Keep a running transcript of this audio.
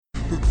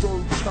The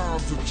third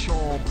time's a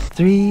charm.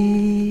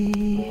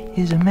 3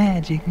 is a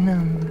magic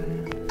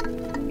number.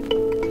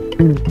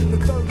 The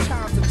third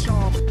time's a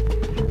charm.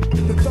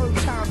 The third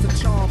time's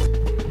a charm.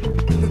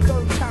 The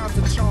third time's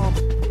a charm.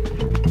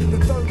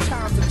 The third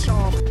time's a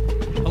charm.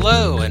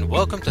 Hello, and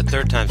welcome to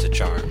Third Time's a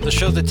Charm, the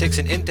show that takes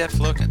an in-depth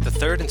look at the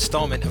third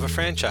installment of a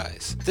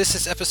franchise. This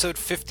is episode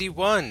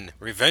 51,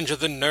 Revenge of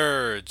the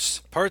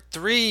Nerds, part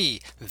 3,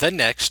 The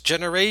Next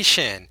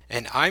Generation,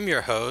 and I'm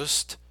your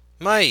host,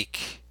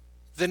 Mike,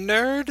 the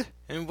Nerd,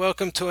 and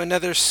welcome to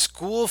another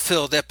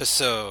school-filled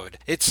episode.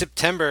 It's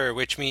September,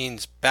 which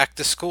means back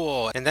to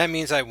school, and that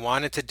means I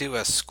wanted to do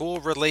a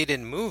school-related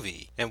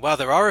movie. And while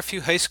there are a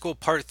few high school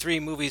part 3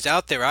 movies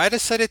out there, I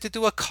decided to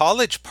do a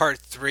college part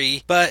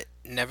 3, but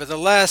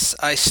nevertheless,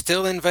 I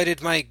still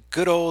invited my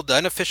good old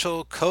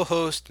unofficial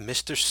co-host,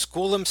 Mr.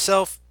 School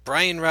himself,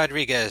 Brian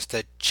Rodriguez,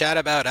 to chat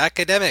about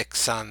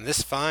academics on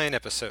this fine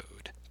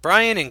episode.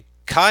 Brian and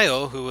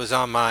Kyle, who was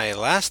on my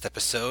last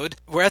episode,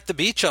 were at the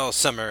beach all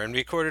summer and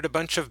recorded a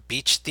bunch of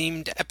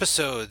beach-themed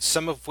episodes,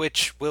 some of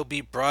which will be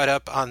brought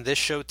up on this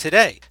show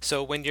today.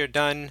 So when you're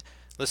done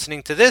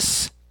listening to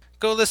this,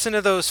 go listen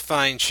to those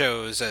fine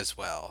shows as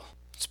well.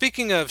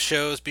 Speaking of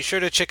shows, be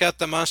sure to check out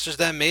The Monsters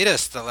That Made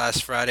Us the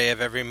last Friday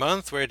of every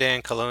month, where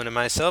Dan Colon and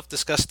myself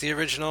discuss the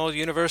original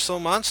Universal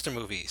monster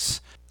movies.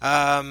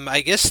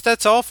 I guess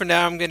that's all for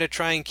now. I'm going to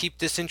try and keep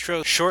this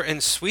intro short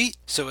and sweet,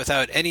 so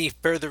without any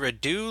further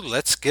ado,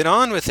 let's get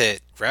on with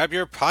it. Grab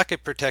your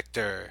pocket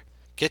protector,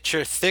 get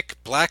your thick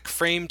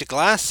black-framed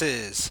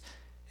glasses,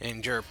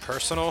 and your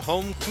personal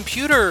home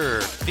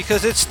computer,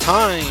 because it's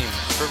time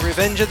for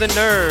Revenge of the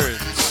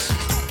Nerds.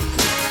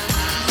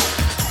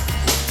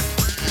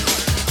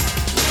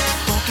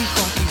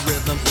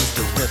 Rhythm is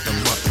the rhythm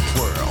of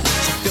the world.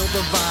 So feel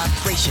the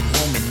vibration,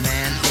 woman,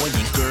 man, boy,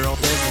 and girl.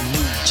 There's a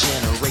new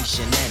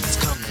generation and it's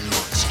coming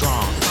on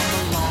strong. Come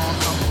along,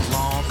 come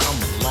along, come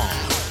along.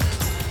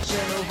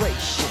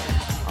 Generation,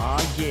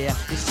 oh yeah,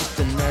 this is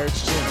the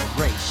Nerds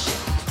generation.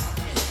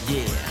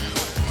 Yeah,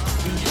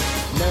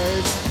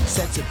 nerds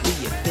said to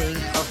be a thing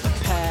of the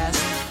past.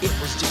 It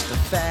was just a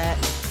fad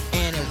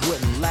and it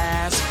wouldn't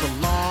last for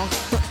long.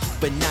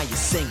 But now you're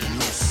singing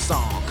this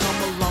song.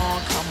 Come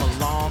along, come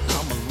along,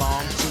 come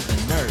along to the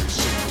Nerds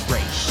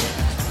generation.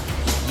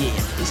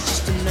 Yeah, it's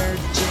just the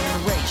Nerd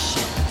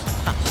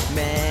generation.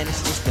 Man,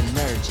 it's just the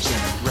Nerds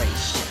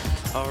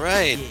generation.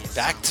 Alright, Yes.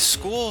 back to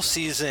school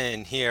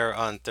season here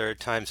on Third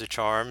Time's a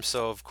Charm.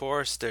 So of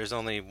course, there's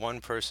only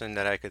one person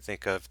that I could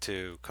think of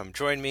to come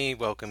join me,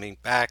 welcoming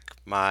back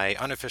my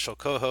unofficial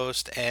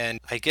co-host and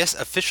I guess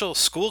official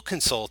school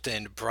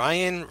consultant,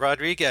 Brian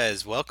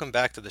Rodriguez. Welcome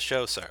back to the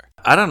show, sir.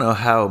 I don't know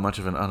how much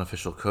of an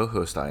unofficial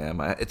co-host I am.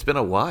 It's been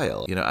a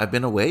while. I've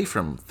been away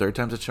from Third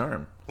Time's a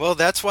Charm. Well,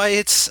 that's why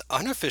it's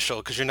unofficial,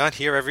 because you're not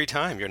here every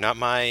time. You're not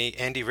my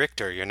Andy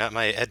Richter. You're not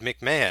my Ed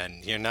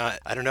McMahon. You're not,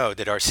 I don't know,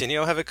 did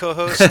Arsenio have a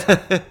co-host?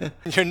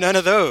 You're none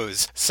of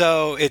those.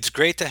 So it's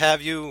great to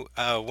have you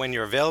when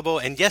you're available.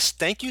 And yes,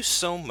 thank you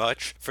so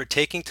much for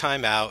taking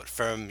time out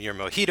from your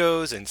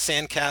mojitos and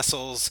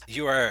sandcastles.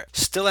 You are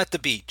still at the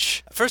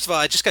beach. First of all,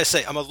 I just got to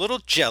say, I'm a little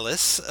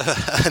jealous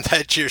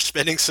that you're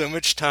spending so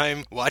much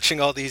time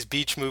watching all these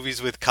beach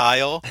movies with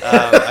Kyle.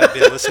 I've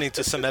been listening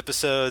to some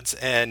episodes,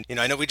 and,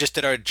 I know we just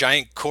did our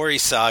giant Corey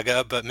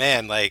saga, but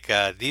man,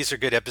 these are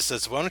good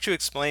episodes. Why don't you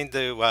explain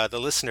to the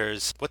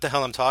listeners what the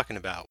hell I'm talking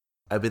about?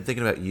 I've been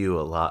thinking about you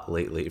a lot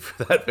lately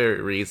for that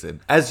very reason.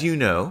 As you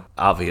know,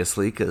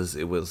 obviously, because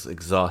it was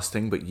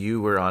exhausting, but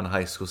you were on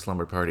High School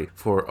Slumber Party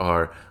for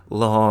our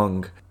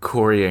long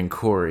Corey and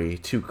Corey,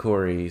 2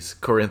 Corys,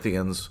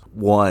 Corinthians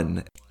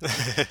 1.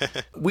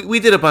 we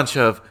did a bunch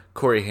of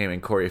Corey Haim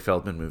and Corey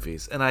Feldman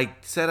movies, and I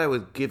said I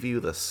would give you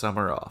the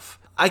summer off.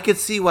 I could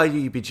see why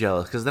you'd be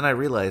jealous, because then I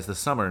realized the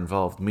summer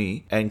involved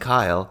me and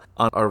Kyle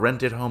on our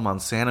rented home on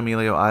San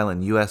Emilio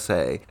Island,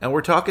 USA, and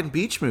we're talking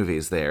beach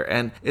movies there,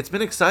 and it's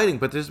been exciting,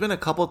 but there's been a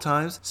couple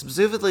times,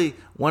 specifically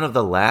one of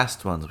the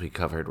last ones we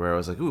covered, where I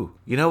was like, ooh,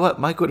 you know what,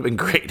 Mike would have been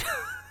great.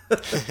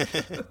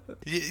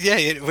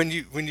 Yeah, when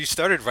you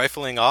started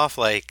rifling off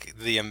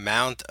the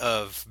amount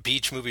of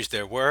beach movies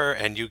there were,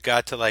 and you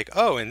got to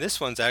oh, and this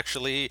one's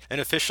actually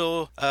an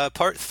official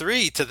part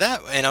 3 to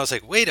that, and I was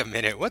like, wait a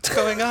minute, what's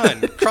going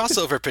on?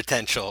 Crossover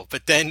potential.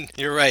 But then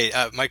you're right,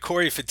 my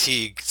Corey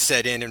fatigue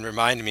set in and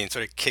reminded me and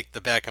sort of kicked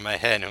the back of my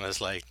head and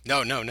was like,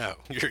 no,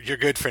 you're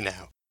good for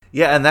now.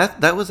 Yeah, and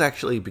that was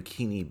actually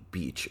Bikini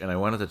Beach, and I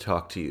wanted to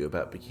talk to you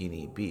about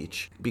Bikini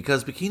Beach,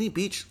 because Bikini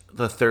Beach,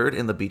 the third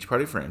in the Beach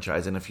Party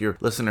franchise, and if your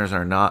listeners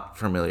are not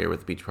familiar with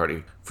the Beach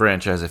Party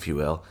franchise, if you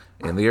will,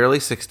 in the early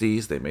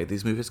 60s, they made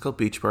these movies called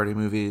Beach Party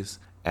movies,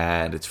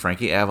 and it's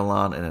Frankie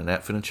Avalon and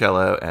Annette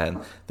Funicello, and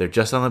they're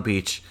just on the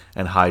beach,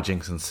 and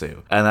hijinks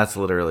ensue. And that's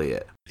literally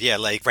it. Yeah,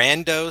 like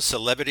rando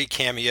celebrity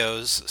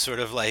cameos, sort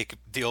of like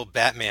the old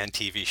Batman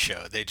TV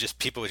show.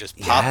 People would just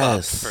pop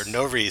up for Yes.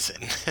 no reason.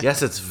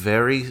 Yes, it's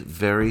very,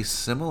 very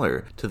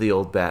similar to the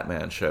old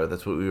Batman show.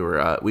 That's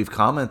what we've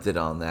commented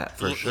on that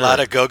for sure. A lot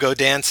of go-go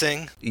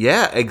dancing.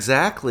 Yeah,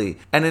 exactly.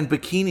 And in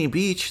Bikini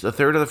Beach, the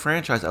third of the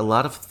franchise, a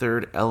lot of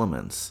third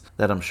elements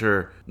that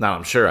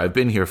I've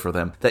been here for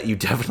them, that you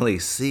definitely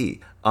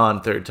see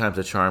on Third Time's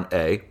a Charm,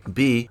 A.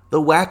 B,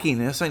 the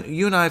wackiness.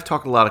 You and I have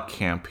talked a lot of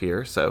camp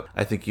here, so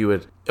I think you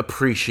would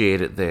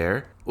appreciate it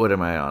there. What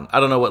am I on? I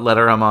don't know what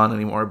letter I'm on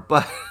anymore,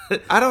 but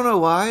I don't know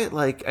why.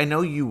 Like, I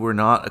know you were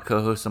not a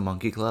co-host of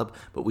Monkey Club,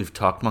 but we've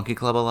talked Monkey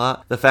Club a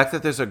lot. The fact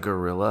that there's a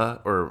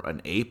gorilla or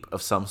an ape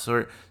of some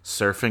sort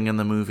surfing in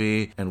the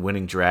movie and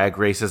winning drag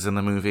races in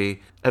the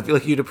movie, I feel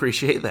like you'd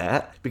appreciate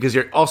that because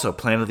you're also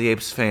Planet of the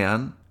Apes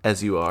fan,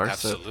 as you are.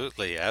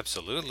 Absolutely,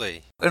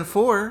 absolutely. And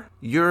 4,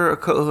 you're a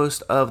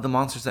co-host of The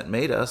Monsters That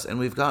Made Us, and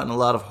we've gotten a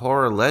lot of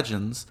horror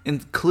legends,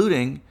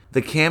 including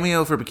the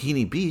cameo for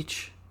Bikini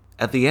Beach.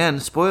 At the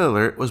end, spoiler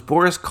alert, was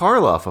Boris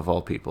Karloff of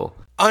all people.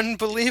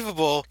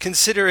 Unbelievable,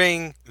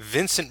 considering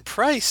Vincent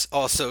Price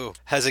also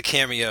has a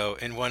cameo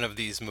in one of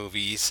these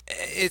movies.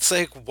 It's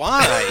like,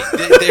 why?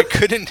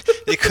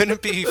 they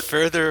couldn't be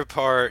further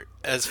apart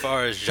as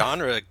far as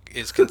genre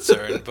is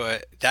concerned,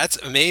 but that's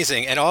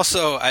amazing. And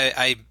also,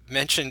 I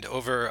mentioned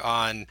over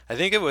on, I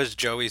think it was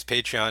Joey's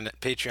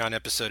Patreon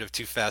episode of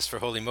Too Fast for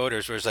Holy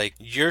Motors, where it's like,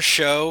 your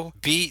show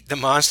beat The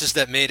Monsters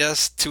That Made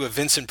Us to a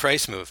Vincent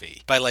Price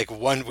movie by like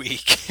 1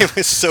 week. It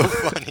was so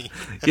funny.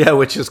 Yeah,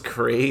 which is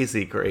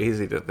crazy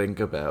to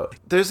think about.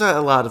 There's a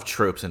lot of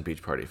tropes in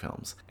beach party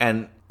films,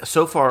 and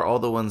so far all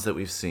the ones that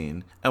we've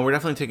seen, and we're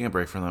definitely taking a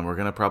break from them. We're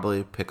going to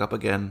probably pick up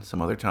again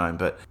some other time,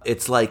 but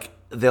it's like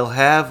they'll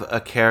have a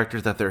character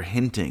that they're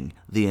hinting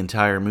the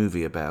entire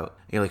movie about.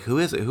 You're like, who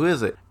is it? Who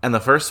is it? And the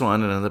first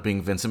one ended up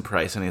being Vincent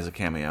Price, and he has a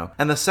cameo.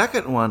 And the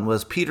second one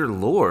was Peter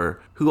Lorre,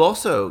 who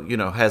also,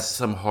 has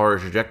some horror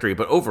trajectory,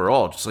 but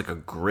overall, just like a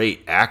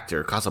great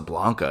actor,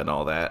 Casablanca and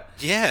all that.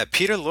 Yeah,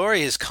 Peter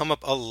Lorre has come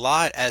up a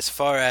lot as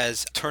far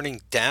as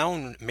turning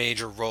down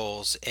major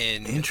roles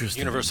in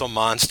Universal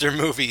monster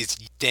movies.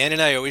 Dan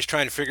and I are always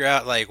trying to figure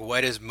out like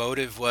what his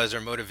motive was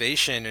or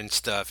motivation and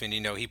stuff. And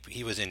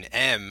he was in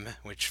M,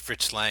 which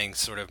Fritz Lang's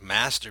sort of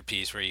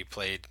masterpiece, where he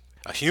played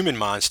a human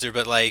monster,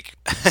 but like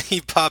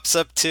he pops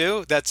up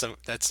too. That's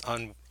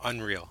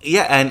unreal.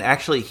 Yeah, and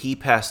actually he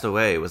passed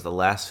away. It was the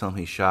last film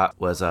he shot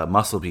was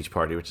Muscle Beach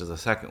Party, which is the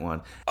second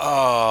one.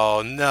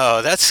 Oh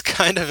no, that's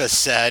kind of a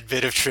sad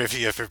bit of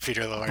trivia for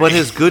Peter Lorre. But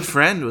his good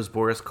friend was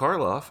Boris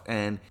Karloff,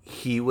 and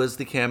he was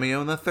the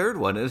cameo in the third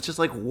one. And it's just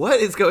like,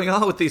 what is going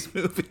on with these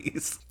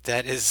movies?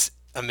 That is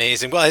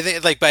amazing. Well, I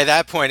think like by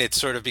that point it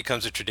sort of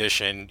becomes a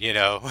tradition,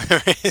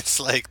 It's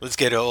like, let's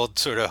get an old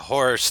sort of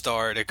horror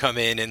star to come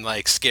in and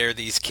like scare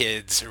these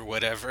kids or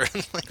whatever.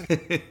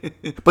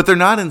 But they're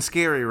not in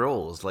scary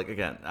roles. Like,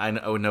 again, I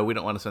know we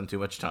don't want to spend too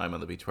much time on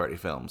the beach party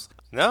films.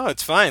 No,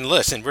 it's fine.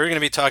 Listen, we're going to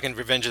be talking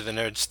Revenge of the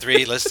Nerds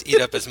 3. Let's eat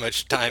up as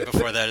much time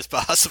before that as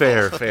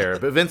possible. Fair.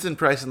 But Vincent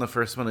Price in the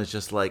first one is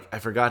just like, I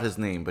forgot his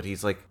name, but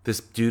he's like this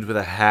dude with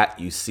a hat.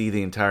 You see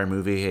the entire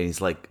movie and he's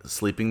like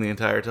sleeping the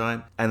entire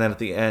time. And then at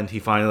the end,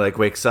 he finally like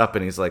wakes up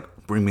and he's like,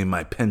 bring me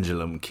my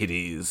pendulum,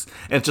 kiddies.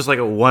 And it's just like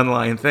a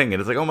one-line thing. And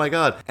it's like, oh my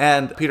God.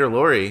 And Peter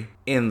Lorre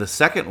in the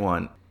second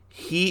one,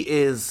 he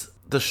is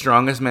the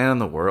strongest man in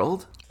the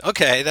world.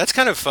 Okay, that's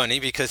kind of funny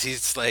because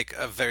he's like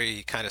a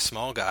very kind of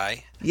small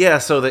guy. Yeah,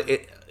 so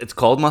it's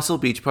called Muscle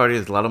Beach Party.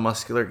 There's a lot of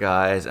muscular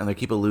guys, and they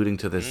keep alluding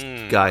to this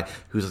guy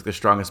who's like the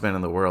strongest man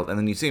in the world. And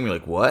then you see him, you're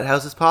like, what?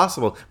 How's this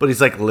possible? But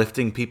he's like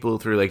lifting people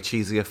through like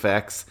cheesy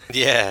effects.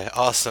 Yeah,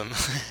 awesome.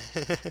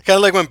 Kind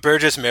of like when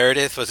Burgess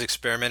Meredith was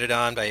experimented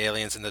on by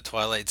aliens in the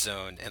Twilight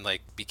Zone and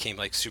like became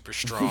like super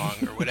strong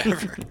or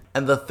whatever.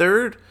 And the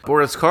third,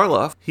 Boris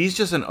Karloff, he's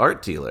just an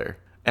art dealer.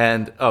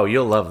 And, oh,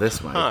 you'll love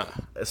this, Mike.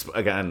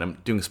 Again,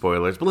 I'm doing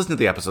spoilers, but listen to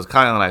the episodes.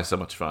 Kyle and I have so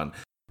much fun.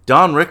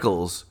 Don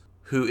Rickles,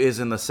 who is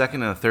in the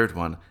second and the third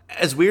one,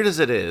 as weird as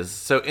it is,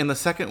 so in the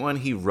second one,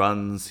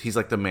 he's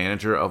like the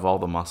manager of all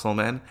the muscle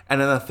men. And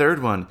in the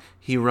third one,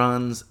 he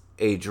runs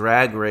a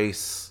drag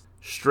race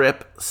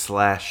strip /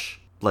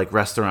 like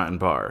restaurant and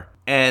bar.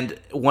 And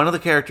one of the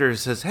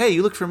characters says, hey,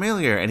 you look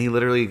familiar. And he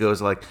literally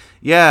goes like,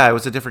 yeah, I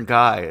was a different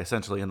guy,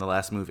 essentially, in the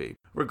last movie.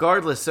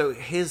 Regardless, so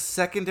his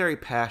secondary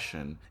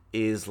passion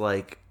is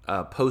like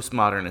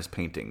postmodernist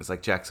paintings,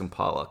 like Jackson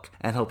Pollock.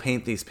 And he'll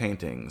paint these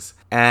paintings.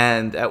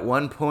 And at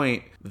one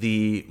point,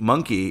 the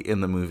monkey in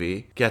the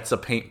movie gets a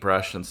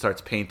paintbrush and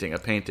starts painting a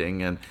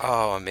painting. And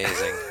oh,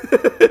 amazing.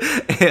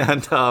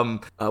 And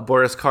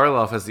Boris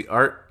Karloff, as the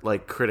art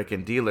like critic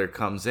and dealer,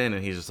 comes in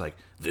and he's just like,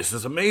 this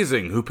is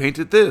amazing. Who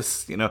painted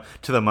this?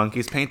 To the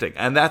monkey's painting.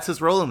 And that's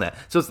his role in that.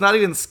 So it's not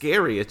even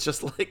scary. It's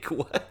just like,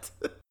 what?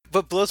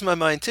 What blows my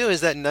mind, too,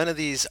 is that none of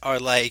these are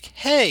like,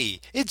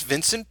 hey, it's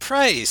Vincent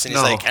Price. And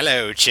he's like,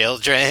 hello,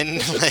 children.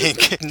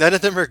 Like, none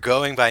of them are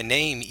going by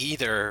name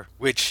either,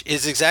 which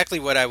is exactly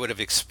what I would have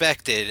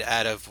expected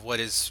out of what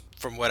is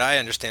from what I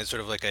understand,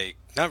 sort of like a,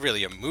 not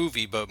really a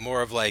movie, but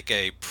more of like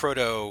a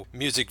proto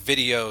music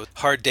video,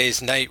 Hard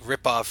Day's Night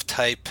ripoff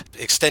type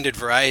extended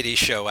variety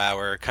show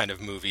hour kind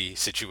of movie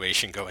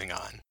situation going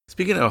on.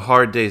 Speaking of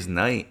Hard Day's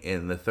Night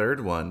in the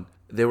third one,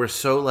 they were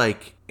so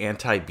like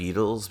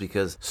anti-Beatles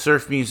because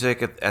surf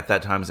music at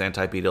that time was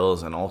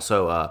anti-Beatles, and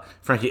also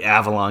Frankie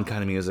Avalon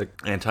kind of music,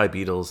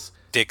 anti-Beatles.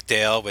 Dick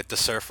Dale with the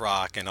surf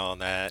rock and all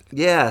that.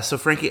 Yeah, so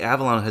Frankie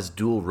Avalon has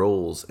dual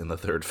roles in the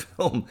third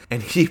film,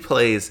 and he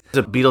plays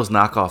a Beatles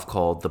knockoff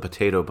called the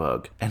Potato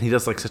Bug, and he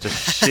does like such a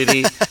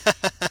shitty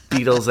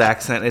Beatles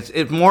accent.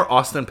 It's more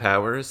Austin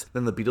Powers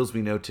than the Beatles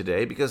we know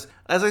today, because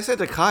as I said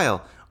to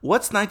Kyle,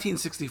 what's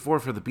 1964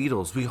 for the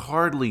Beatles? We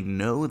hardly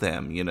know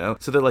them, you know?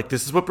 So they're like,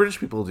 this is what British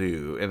people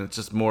do. And it's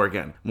just more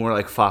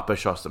like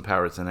foppish Austin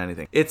Powers than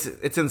anything. It's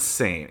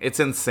insane. It's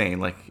insane.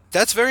 Like,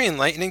 that's very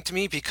enlightening to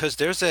me, because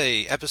there's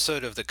a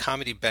episode of the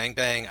Comedy Bang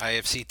Bang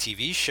IFC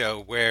TV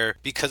show where,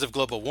 because of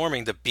global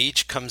warming, the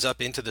beach comes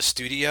up into the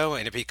studio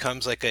and it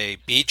becomes like a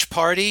beach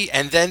party.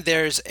 And then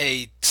there's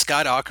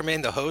Scott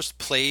Aukerman, the host,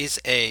 plays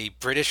a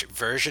British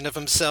version of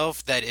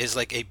himself that is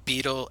like a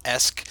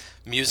Beatle-esque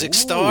music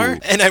star.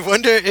 And I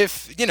wonder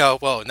if,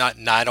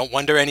 I don't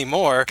wonder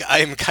anymore.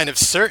 I'm kind of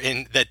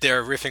certain that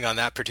they're riffing on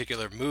that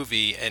particular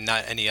movie and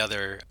not any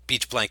other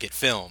beach blanket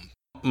film.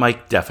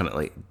 Mike,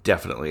 definitely.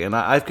 And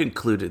I've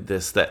concluded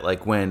this, that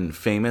like when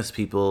famous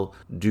people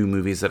do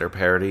movies that are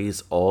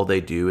parodies, all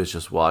they do is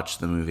just watch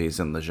the movies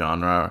in the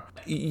genre.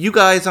 You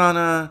guys on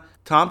a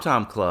Tom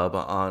Tom Club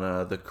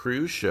on the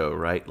cruise show,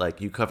 right?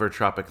 Like you cover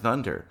Tropic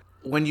Thunder.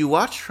 When you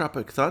watch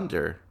Tropic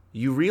Thunder,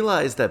 you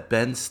realize that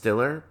Ben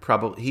Stiller,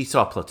 he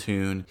saw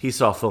Platoon, he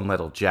saw Full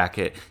Metal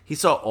Jacket, he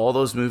saw all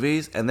those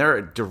movies, and there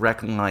are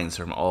direct lines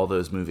from all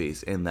those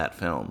movies in that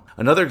film.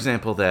 Another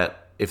example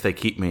that, if they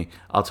keep me,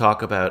 I'll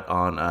talk about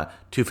on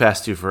Too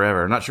Fast, Too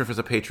Forever. I'm not sure if it's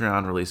a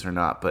Patreon release or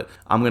not, but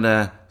I'm going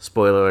to,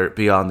 spoiler alert,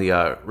 be on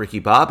the Ricky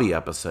Bobby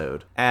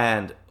episode.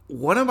 And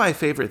one of my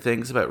favorite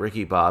things about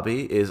Ricky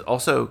Bobby is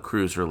also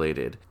cruise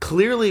related.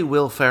 Clearly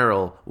Will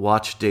Ferrell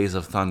watched Days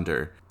of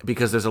Thunder,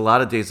 because there's a lot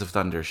of Days of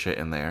Thunder shit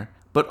in there.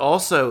 But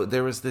also,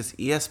 there was this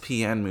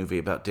ESPN movie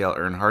about Dale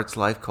Earnhardt's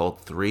life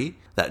called 3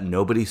 that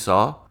nobody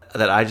saw,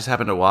 that I just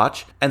happened to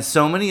watch. And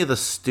so many of the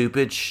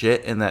stupid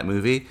shit in that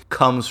movie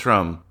comes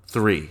from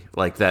 3,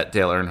 like that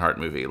Dale Earnhardt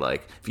movie.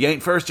 Like, if you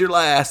ain't first, you're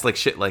last, like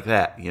shit like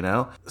that, you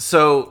know?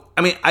 So,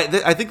 I mean,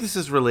 I think this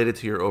is related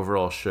to your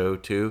overall show,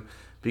 too,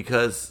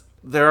 because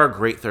there are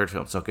great third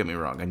films, don't get me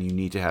wrong, and you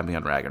need to have me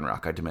on Rag and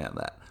Rock, I demand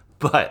that.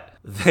 But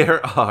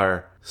there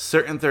are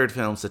certain third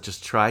films that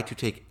just try to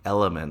take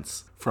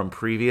elements from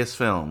previous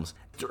films,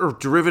 or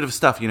derivative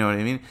stuff, you know what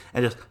I mean?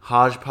 And just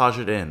hodgepodge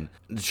it in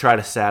to try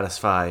to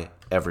satisfy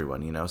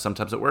everyone, you know?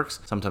 Sometimes it works,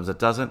 sometimes it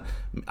doesn't.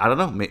 I don't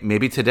know,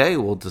 maybe today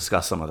we'll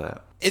discuss some of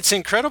that. It's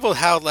incredible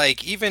how,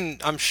 like, even,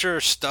 I'm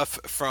sure, stuff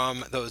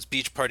from those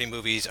beach party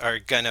movies are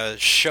gonna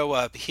show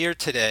up here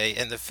today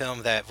in the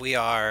film that we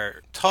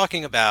are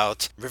talking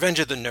about, Revenge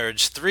of the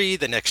Nerds 3,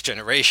 The Next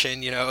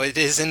Generation. You know, it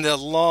is in the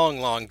long,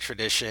 long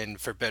tradition,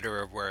 for better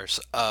or worse,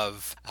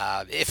 of,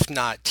 if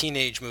not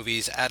teenage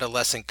movies,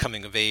 adolescent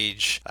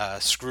coming-of-age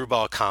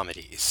screwball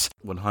comedies.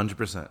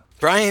 100%.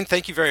 Brian,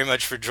 thank you very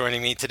much for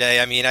joining me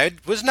today. I mean, I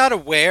was not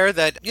aware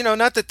that,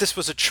 not that this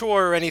was a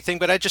chore or anything,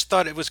 but I just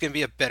thought it was going to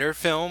be a better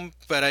film.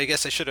 But I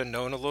guess I should have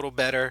known a little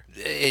better,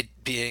 it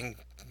being,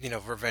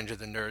 Revenge of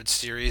the Nerds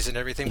series and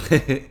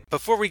everything.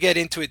 Before we get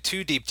into it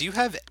too deep, do you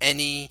have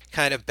any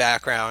kind of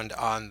background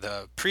on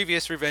the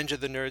previous Revenge of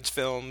the Nerds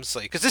films?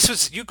 Like,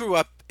 because you grew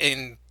up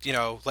in,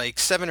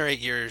 7 or 8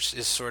 years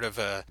is sort of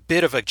a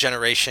bit of a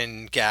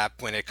generation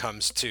gap when it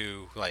comes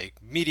to, like,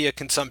 media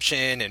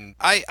consumption. And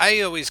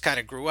I always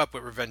kind of grew up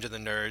with Revenge of the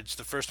Nerds.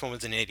 The first one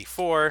was in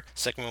 84,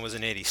 second one was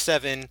in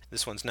 87,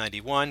 this one's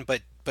 91.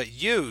 But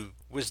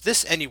was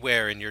this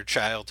anywhere in your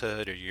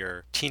childhood or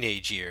your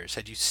teenage years?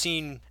 Had you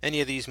seen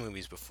any of these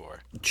movies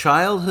before?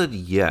 Childhood,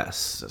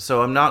 yes.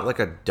 So I'm not like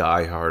a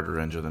diehard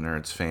Revenge of the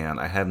Nerds fan.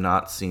 I have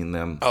not seen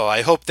them. Oh,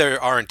 I hope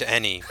there aren't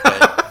any,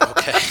 but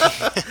okay.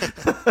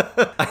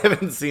 I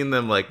haven't seen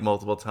them like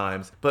multiple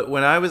times. But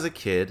when I was a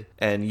kid,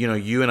 and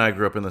you and I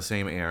grew up in the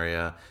same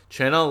area,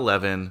 Channel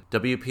 11,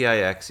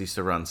 WPIX used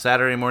to run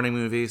Saturday morning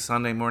movies,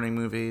 Sunday morning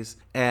movies,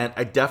 and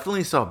I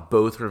definitely saw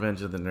both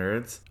Revenge of the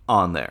Nerds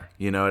on there.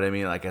 You know what I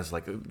mean? Like, as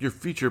like your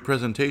feature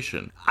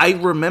presentation. I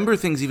remember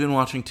things even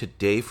watching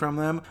today from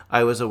them.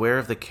 I was aware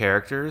of the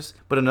characters,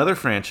 but another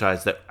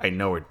franchise that I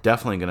know we're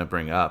definitely going to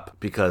bring up,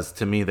 because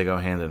to me they go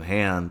hand in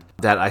hand,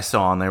 that I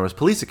saw on there was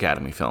Police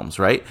Academy films,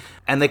 right?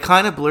 And they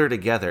kind of blur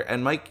together.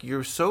 And Mike,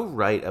 you're so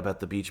right about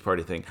the beach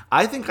party thing.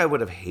 I think I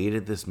would have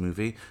hated this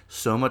movie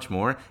so much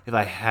more if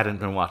I hadn't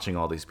been watching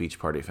all these beach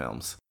party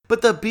films.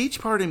 But the beach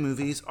party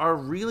movies are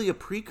really a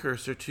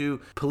precursor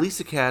to Police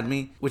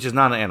Academy, which is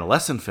not an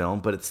adolescent film,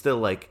 but it's still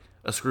like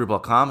a screwball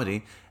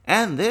comedy.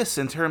 And this,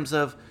 in terms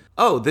of,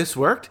 oh, this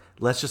worked?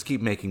 Let's just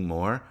keep making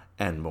more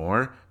and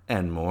more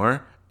and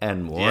more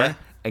and more. Yeah.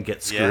 and get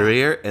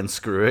screwier and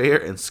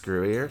screwier and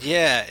screwier.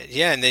 Yeah,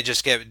 and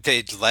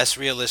they less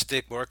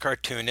realistic, more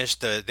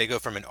cartoonish. They go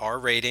from an R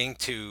rating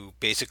to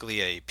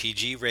basically a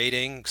PG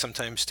rating,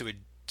 sometimes to a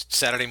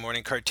Saturday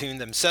morning cartoon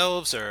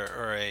themselves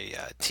or a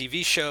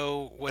TV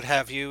show, what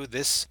have you.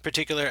 This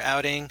particular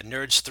outing,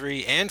 Nerds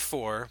 3 and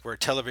 4 were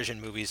television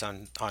movies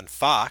on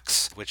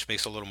Fox, which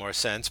makes a little more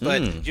sense.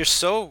 But you're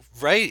so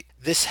right.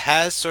 This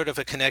has sort of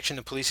a connection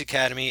to Police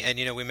Academy. And,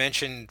 we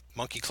mentioned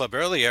Monkey Club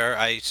earlier.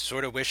 I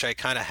sort of wish I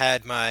kind of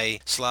had my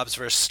Slobs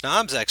vs.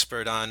 Snobs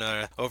expert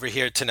on over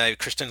here tonight,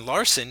 Kristen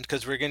Larson,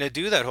 because we're going to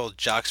do that whole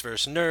Jocks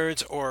vs.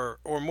 Nerds, or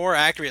more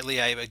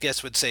accurately, I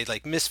guess would say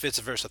like Misfits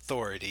vs.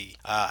 Authority,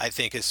 I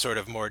think is sort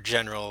of more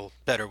general,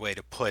 better way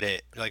to put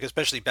it. Like,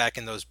 especially back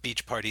in those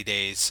beach party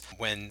days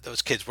when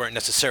those kids weren't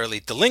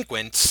necessarily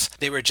delinquents.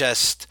 They were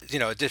just,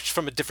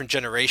 from a different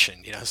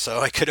generation,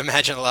 So I could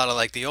imagine a lot of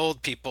like the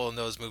old people in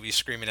those movies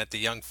screaming at the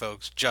young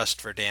folks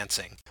just for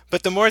dancing.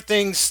 But the more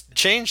things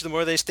change, the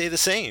more they stay the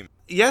same.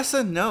 Yes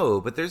and no,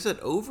 but there's an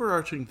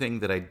overarching thing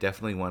that I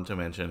definitely want to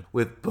mention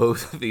with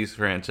both of these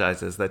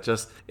franchises that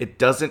just, it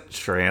doesn't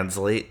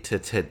translate to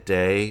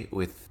today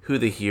with who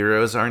the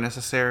heroes are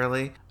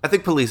necessarily. I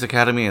think Police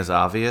Academy is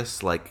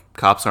obvious, like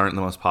cops aren't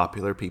the most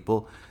popular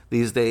people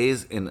these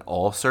days in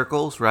all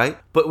circles, right?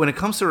 But when it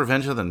comes to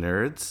Revenge of the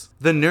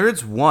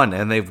Nerds won,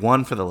 and they've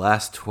won for the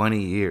last 20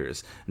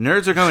 years.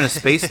 Nerds are going to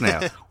space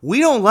now.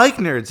 We don't like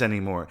nerds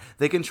anymore.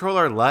 They control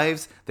our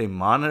lives. They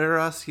monitor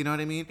us, you know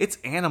what I mean? It's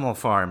Animal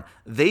Farm.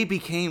 They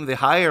became the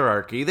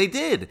hierarchy. They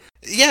did.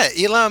 Yeah,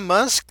 Elon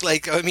Musk,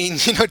 Jeff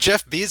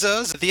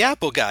Bezos, the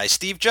Apple guy,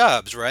 Steve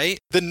Jobs, right?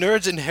 The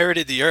nerds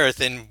inherited the earth,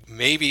 and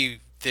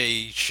maybe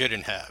they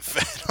shouldn't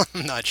have.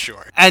 I'm not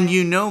sure. And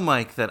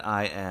Mike, that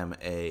I am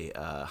a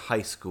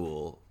high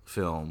school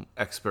film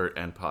expert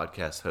and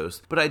podcast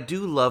host, but I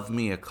do love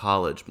me a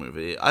college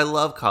movie. I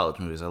love college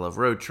movies. I love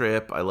Road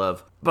Trip. I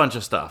love a bunch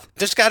of stuff.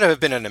 There's got to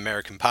have been an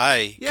American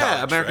Pie. Yeah,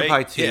 college, American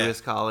right? Pie 2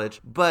 is college.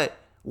 But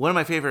one of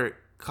my favorite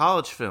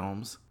college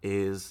films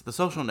is The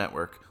Social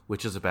Network,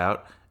 which is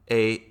about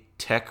a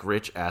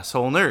tech-rich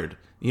asshole nerd.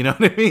 You know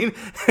what I mean?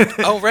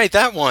 Oh, right,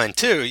 that one,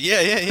 too.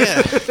 Yeah.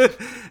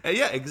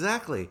 Yeah,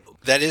 exactly.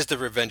 That is the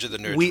Revenge of the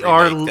Nerds. We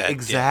are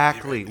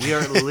We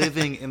are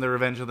living in the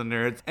Revenge of the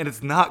Nerds, and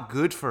it's not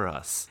good for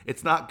us.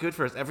 It's not good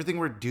for us. Everything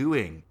we're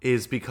doing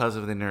is because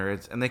of the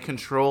nerds, and they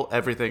control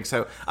everything.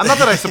 So I'm not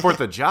that I support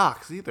the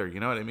jocks either, you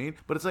know what I mean?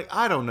 But it's like,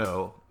 I don't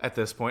know at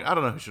this point. I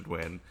don't know who should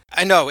win.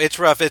 I know, it's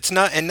rough. It's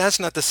not, and that's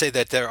not to say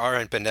that there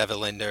aren't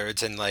benevolent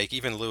nerds, and like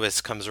even Lewis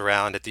comes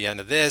around at the end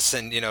of this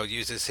and,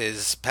 uses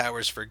his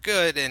powers for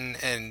good and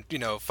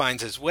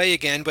finds his way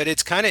again. But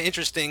it's kind of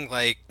interesting,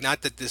 like,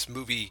 not that this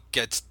movie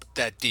gets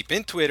that deep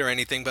into it or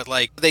anything, but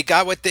like they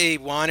got what they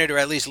wanted, or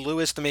at least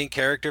Lewis, the main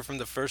character from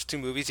the first two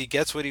movies, he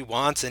gets what he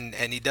wants, and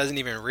he doesn't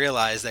even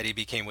realize that he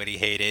became what he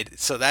hated.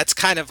 So that's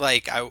kind of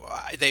like,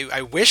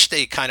 I wish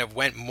they kind of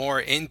went more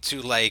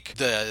into like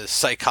the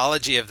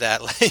psychology of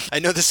that. Like, I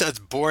know this sounds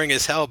boring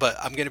as hell, but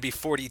I'm gonna be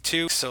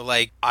 42, so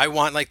like I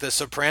want like the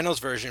Sopranos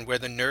version where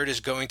the nerd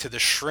is going to the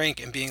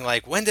shrink and being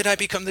like, when did I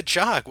become the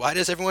jock? Why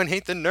does everyone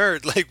hate the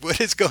nerd? Like,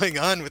 what is going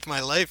on with my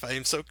life? I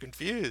am so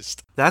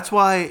confused. That's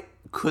why,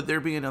 could there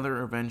be another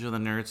Revenge of the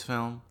Nerds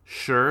film?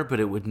 Sure, but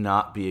it would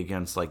not be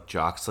against like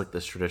jocks like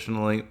this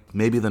traditionally.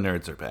 Maybe the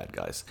nerds are bad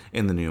guys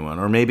in the new one,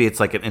 or maybe it's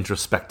like an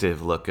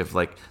introspective look of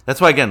like,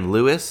 that's why again,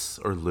 Lewis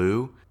or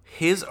Lou,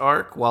 his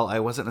arc, while I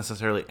wasn't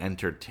necessarily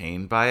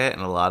entertained by it,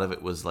 and a lot of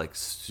it was like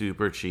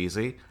super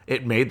cheesy,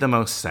 it made the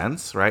most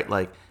sense, right?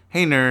 Like,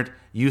 hey nerd,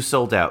 you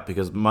sold out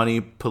because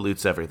money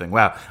pollutes everything.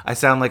 Wow, I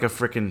sound like a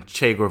freaking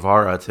Che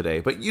Guevara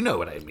today, but you know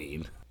what I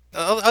mean.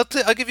 I'll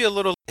give you a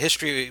little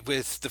history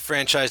with the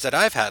franchise that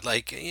I've had.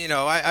 Like,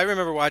 I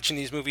remember watching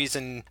these movies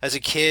as a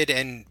kid,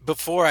 and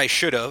before I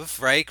should have,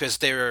 right? Because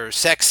they were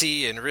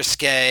sexy and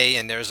risque,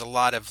 and there's a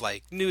lot of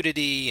like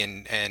nudity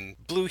and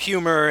blue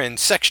humor and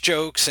sex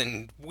jokes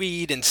and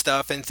weed and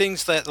stuff and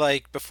things that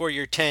like before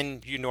you're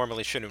 10 you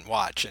normally shouldn't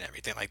watch and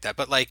everything like that.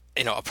 But like,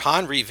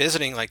 upon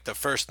revisiting like the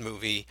first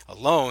movie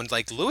alone,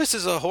 like Lewis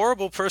is a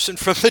horrible person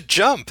from the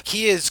jump.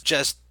 He is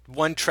just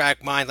one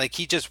track mind. Like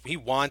he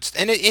wants,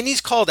 and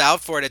he's called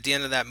out for it at the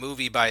end of that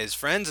movie by his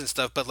friends and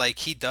stuff, but like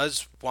he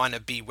does want to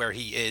be where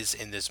he is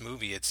in this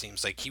movie. It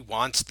seems like he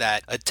wants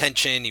that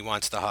attention, he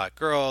wants the hot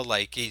girl,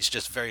 like he's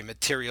just very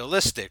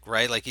materialistic,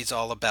 right? Like he's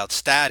all about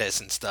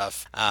status and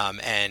stuff,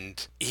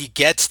 and he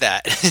gets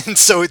that. And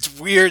so it's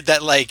weird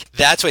that like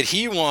that's what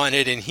he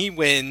wanted and he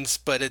wins,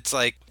 but it's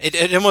like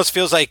it almost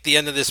feels like the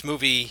end of this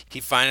movie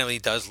he finally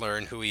does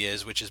learn who he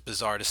is, which is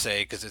bizarre to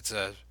say because it's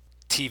a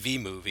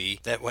TV movie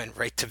that went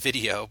right to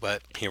video,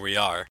 but here we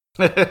are.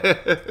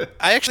 I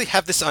actually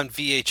have this on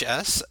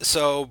VHS,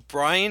 so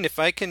Brian, if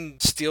I can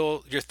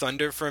steal your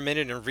thunder for a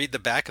minute and read the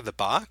back of the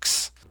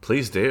box.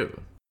 Please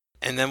do.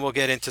 And then we'll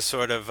get into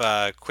sort of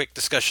a quick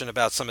discussion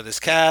about some of this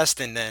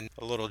cast and then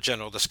a little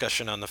general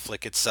discussion on the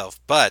flick itself.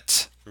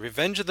 But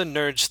Revenge of the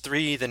Nerds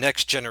 3, The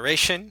Next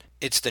Generation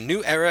It's the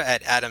new era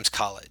at Adams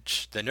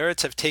College. The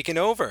nerds have taken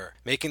over,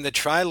 making the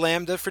Tri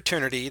Lambda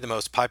fraternity the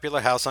most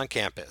popular house on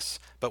campus.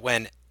 But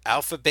when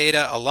Alpha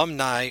Beta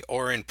alumni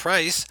Orrin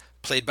Price,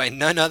 played by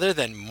none other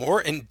than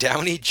Morton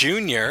Downey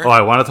Jr., Oh,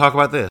 I want to talk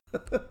about this.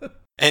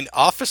 and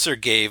Officer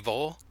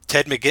Gable,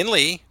 Ted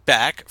McGinley,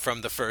 back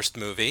from the first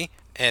movie,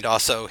 and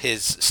also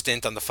his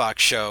stint on the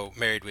Fox show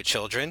Married with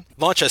Children,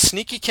 launch a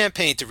sneaky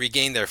campaign to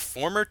regain their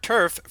former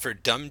turf for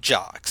dumb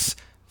jocks.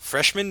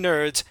 Freshman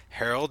nerds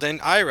Harold and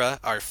Ira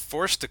are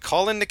forced to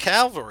call in the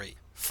cavalry.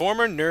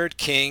 Former nerd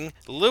king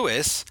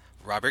Lewis,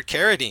 Robert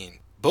Carradine,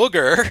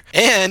 Booger,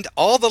 and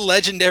all the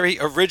legendary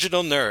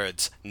original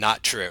nerds.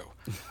 Not true.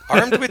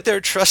 Armed with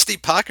their trusty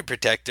pocket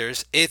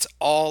protectors, it's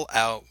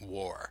all-out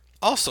war.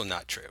 Also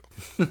not true.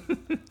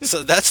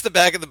 So that's the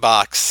back of the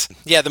box.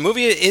 Yeah, the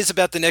movie is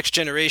about the next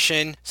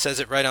generation. Says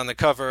it right on the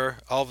cover.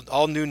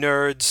 All new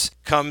nerds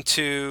come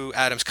to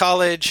Adams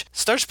College.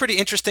 Starts pretty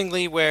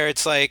interestingly where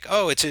it's like,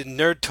 oh, it's a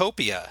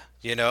nerdtopia.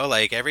 You know,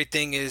 like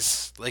everything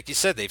is, like you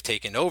said, they've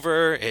taken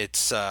over.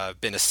 It's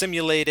been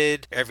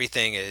assimilated.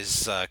 Everything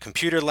is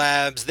computer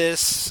labs,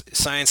 this,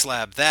 science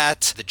lab,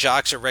 that. The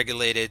jocks are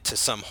regulated to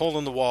some hole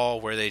in the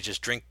wall where they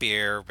just drink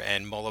beer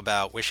and mull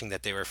about wishing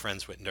that they were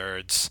friends with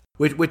nerds.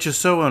 Which is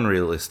so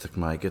unrealistic,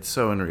 Mike. It's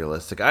so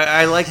unrealistic.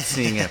 I liked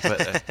seeing it,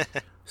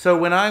 but so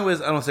when I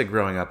was, I don't want to say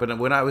growing up, but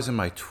when I was in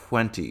my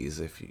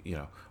 20s, if you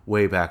know,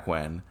 way back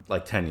when,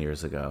 like 10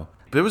 years ago,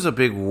 there was a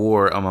big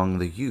war among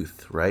the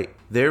youth, right?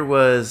 There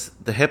was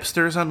the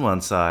hipsters on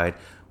one side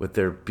with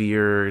their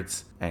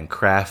beards and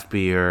craft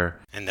beer.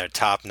 And their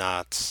top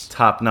knots.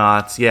 Top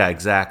knots, yeah,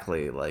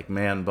 exactly. Like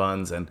man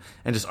buns and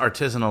just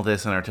artisanal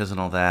this and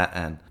artisanal that.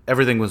 And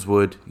everything was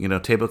wood. You know,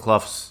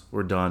 tablecloths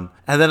were done.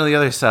 And then on the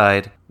other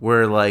side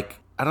were like,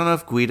 I don't know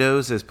if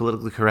Guido's is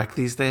politically correct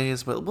these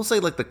days, but we'll say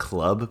like the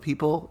club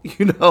people,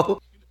 you know?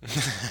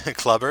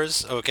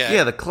 Clubbers? Okay.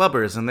 Yeah, the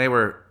clubbers. And they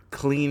were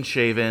clean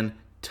shaven,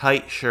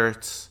 tight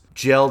shirts,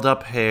 gelled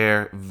up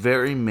hair,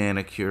 very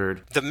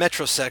manicured. The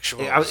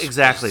metrosexuals. Yeah,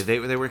 exactly. They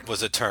were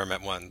was a term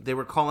at one. They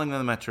were calling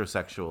them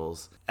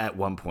metrosexuals at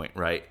one point,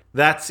 right?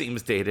 That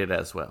seems dated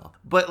as well.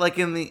 But like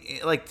in the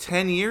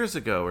 10 years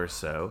ago or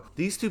so,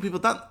 these two people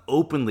not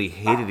openly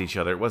hated each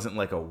other. It wasn't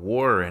like a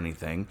war or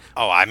anything.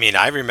 Oh, I mean,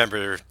 I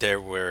remember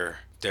there were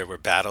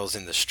battles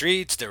in the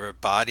streets. There were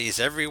bodies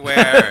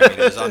everywhere. I mean,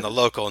 it was on the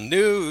local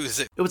news.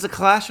 It was a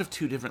clash of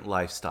two different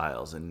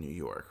lifestyles in New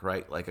York,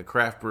 right? Like a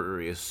craft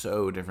brewery is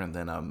so different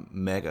than a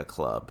mega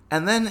club.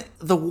 And then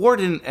the war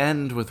didn't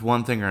end with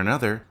one thing or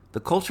another.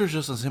 The cultures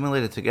just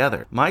assimilated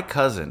together. My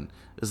cousin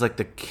is like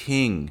the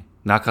king,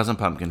 not Cousin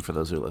Pumpkin for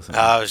those who listen.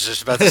 I was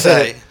just about to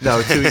say.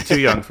 No, too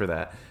young for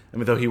that. I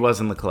mean, though he was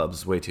in the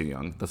clubs, way too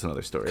young. That's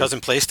another story. Cousin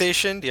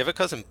PlayStation? Do you have a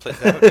cousin?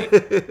 That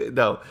would be...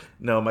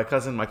 No, my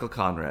cousin Michael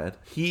Conrad.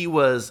 He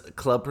was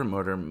club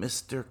promoter,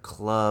 Mr.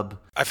 Club.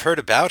 I've heard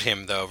about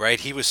him, though, right?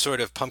 He was sort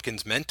of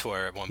Pumpkin's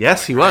mentor at one point.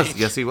 Yes, he was. Right?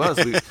 Yes, he was.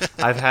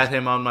 I've had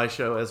him on my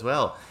show as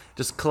well.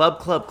 Just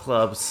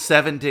club,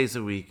 7 days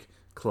a week,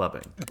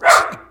 clubbing.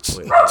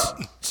 Wait.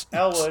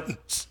 Elwood.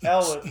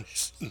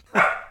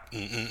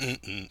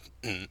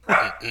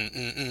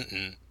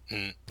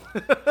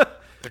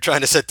 They're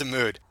trying to set the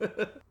mood.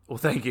 Well,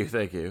 thank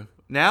you.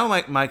 Now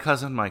my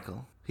cousin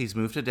Michael, he's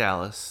moved to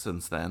Dallas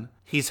since then.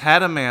 He's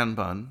had a man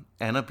bun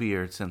and a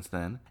beard since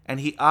then. And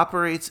he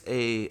operates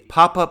a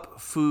pop-up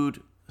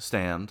food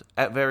stand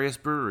at various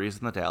breweries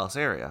in the Dallas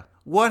area.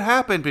 What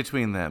happened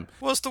between them?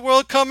 What's the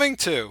world coming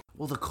to?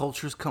 Well, the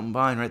cultures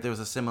combined, right? There was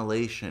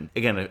assimilation.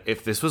 Again,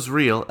 if this was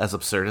real, as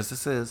absurd as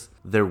this is,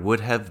 there would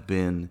have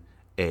been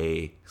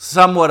a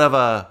somewhat of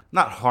a,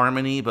 not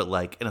harmony, but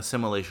like an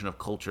assimilation of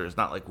cultures,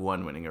 not like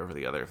one winning over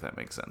the other, if that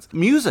makes sense.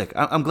 Music.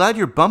 I'm glad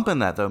you're bumping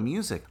that, though.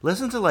 Music.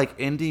 Listen to like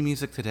indie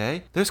music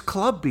today. There's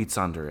club beats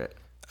under it.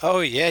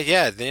 Oh,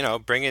 yeah. You know,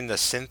 bringing the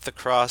synth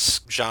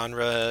across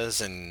genres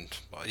and,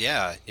 well,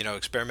 yeah, you know,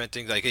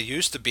 experimenting. Like it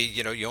used to be,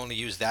 you know, you only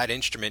use that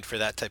instrument for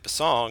that type of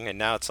song. And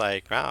now it's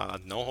like, wow,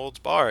 no holds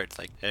barred.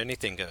 Like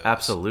anything goes.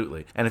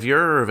 Absolutely. And if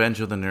you're a Revenge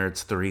of the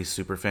Nerds 3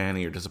 super fan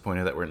and you're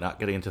disappointed that we're not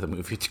getting into the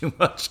movie too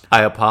much,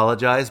 I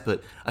apologize.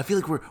 But I feel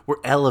like we're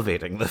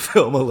elevating the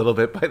film a little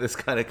bit by this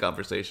kind of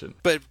conversation.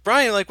 But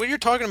Brian, like what you're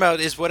talking about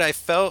is what I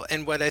felt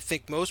and what I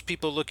think most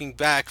people looking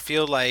back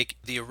feel like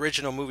the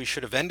original movie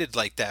should have ended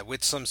like that,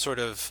 with some sort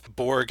of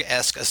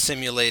Borg-esque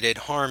assimilated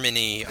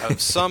harmony of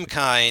some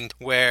kind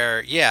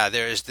where, yeah,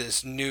 there's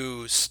this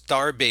new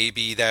star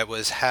baby that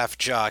was half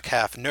jock,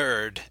 half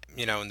nerd,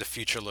 you know, and the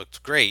future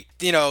looked great.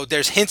 You know,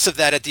 there's hints of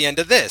that at the end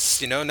of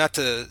this, you know, not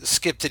to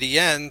skip to the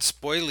end,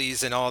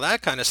 spoilies and all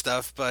that kind of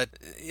stuff, but,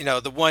 you know,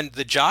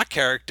 the jock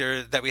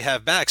character that we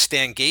have back,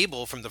 Stan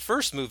Gable from the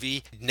first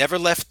movie, never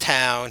left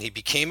town. He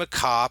became a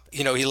cop.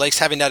 You know, he likes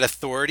having that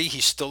authority.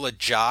 He's still a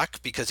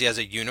jock because he has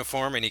a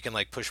uniform and he can,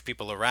 like, push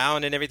people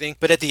around and everything.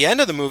 But at the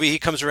end of the movie, he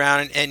comes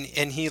around and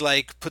he,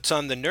 like, puts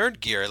on the nerd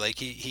gear. Like,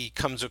 he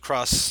comes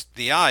across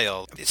the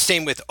aisle.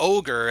 Same with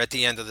Ogre at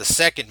the end of the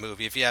second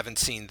movie. If you haven't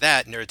seen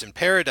that, Nerds Nerds in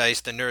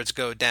Paradise, the nerds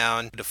go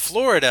down to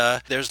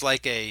Florida. There's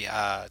like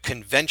a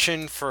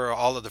convention for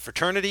all of the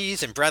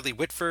fraternities, and Bradley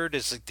Whitford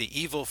is like the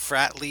evil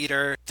frat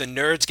leader. The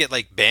nerds get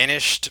like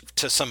banished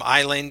to some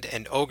island,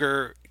 and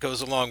Ogre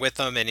goes along with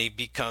them, and he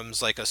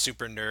becomes like a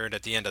super nerd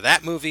at the end of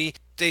that movie.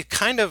 They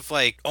kind of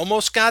like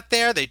almost got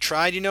there. They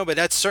tried, but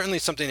that's certainly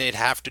something they'd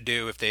have to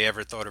do if they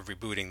ever thought of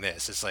rebooting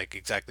this. It's like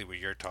exactly what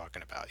you're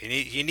talking about.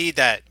 You need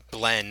that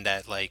blend,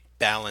 that like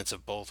balance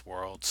of both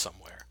worlds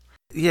somewhere.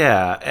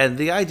 Yeah, and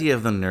the idea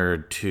of the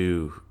nerd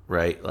too,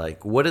 right?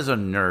 Like, what is a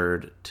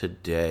nerd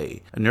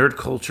today? A nerd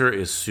culture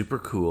is super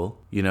cool.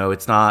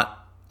 It's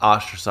not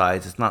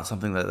ostracized. It's not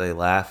something that they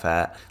laugh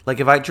at. Like,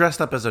 if I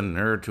dressed up as a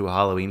nerd to a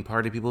Halloween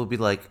party, people would be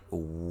like,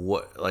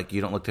 what? Like, you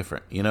don't look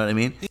different. You know what I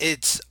mean?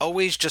 It's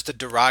always just a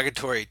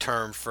derogatory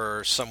term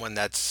for someone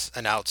that's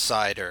an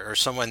outsider or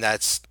someone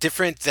that's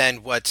different than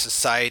what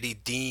society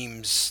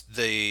deems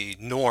the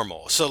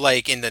normal. So,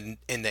 like, in the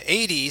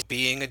 80s,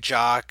 being a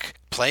jock,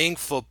 playing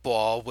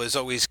football was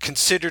always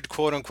considered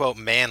quote unquote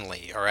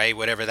manly, all right,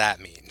 whatever that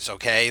means,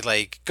 okay?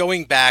 Like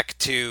going back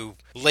to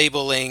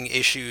labeling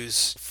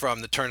issues from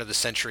the turn of the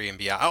century and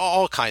beyond,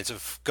 all kinds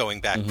of going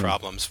back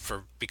problems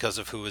because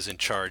of who was in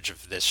charge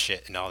of this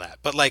shit and all that.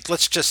 But like,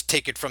 let's just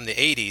take it from the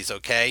 80s,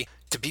 okay?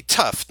 To be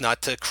tough,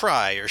 not to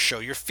cry or show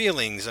your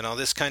feelings and all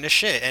this kind of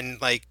shit. And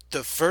like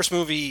the first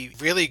movie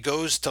really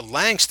goes to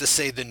lengths to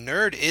say the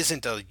nerd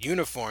isn't a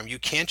uniform. You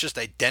can't just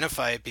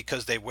identify it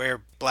because they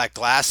wear black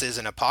glasses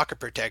and a pocket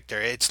protector.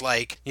 It's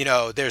like,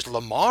 there's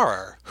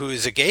Lamar, who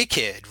is a gay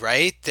kid,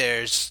 right?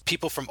 There's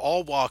people from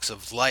all walks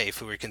of life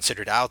who are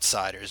considered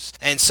outsiders.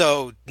 And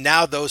so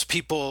now those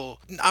people,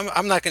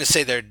 I'm not going to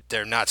say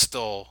they're not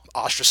still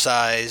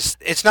ostracized.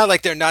 It's not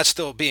like they're not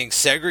still being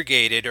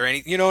segregated or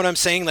any, you know what I'm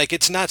saying? Like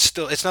it's not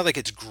like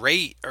it's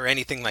great or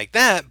anything like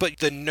that, but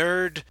the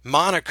nerd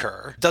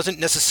moniker doesn't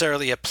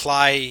necessarily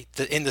apply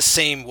in the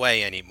same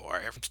way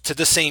anymore to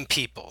the same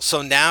people.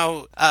 So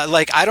now,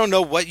 I don't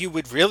know what you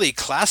would really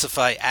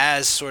classify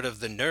as sort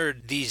of the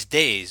nerd these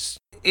days.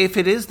 If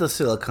it is the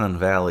Silicon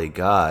Valley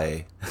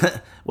guy,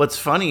 what's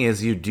funny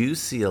is you do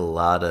see a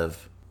lot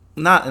of,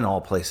 not in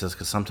all places,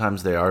 because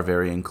sometimes they are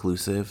very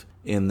inclusive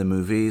in the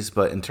movies,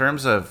 but in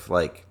terms of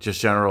like just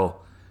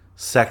general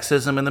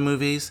sexism in the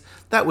movies,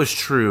 that was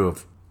true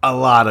of a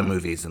lot of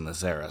movies in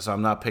this era. So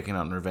I'm not picking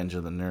on Revenge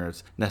of the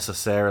Nerds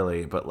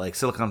necessarily, but like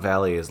Silicon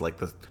Valley is like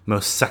the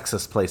most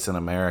sexist place in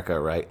America,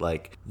 right?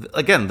 Like,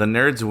 again, the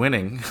nerds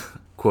winning,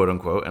 quote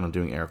unquote, and I'm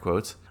doing air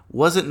quotes,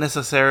 wasn't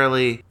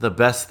necessarily the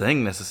best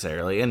thing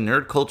necessarily, and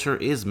nerd culture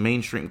is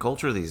mainstream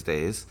culture these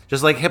days,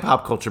 just like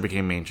hip-hop culture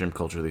became mainstream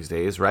culture these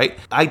days, right?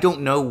 I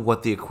don't know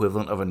what the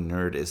equivalent of a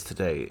nerd is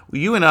today.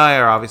 You and I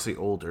are obviously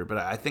older, but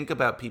I think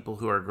about people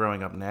who are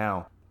growing up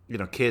now,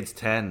 kids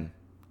 10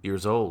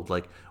 years old,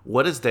 like,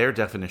 what is their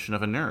definition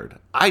of a nerd?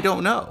 I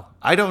don't know.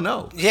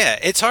 Yeah,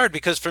 it's hard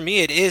because for me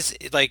it is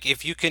like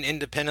if you can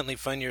independently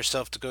fund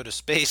yourself to go to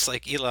space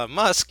like Elon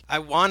Musk, I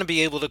want to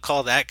be able to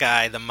call that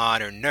guy the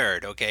modern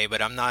nerd, okay?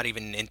 But I'm not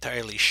even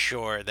entirely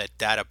sure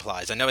that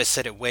applies. I know I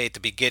said it way at the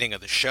beginning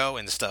of the show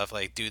and stuff,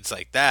 like dudes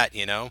like that,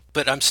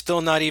 but I'm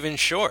still not even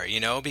sure,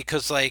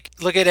 because like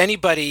look at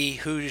anybody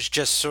who's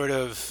just sort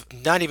of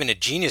not even a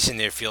genius in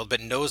their field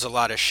but knows a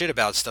lot of shit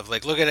about stuff.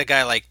 Like look at a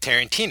guy like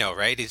Tarantino,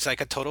 right? He's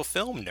like a total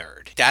film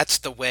nerd. That's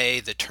the way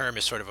the term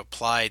is sort of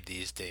applied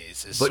these days.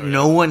 But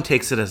no one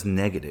takes it as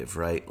negative,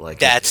 right? Like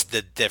that's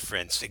the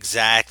difference.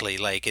 Exactly.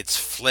 Like it's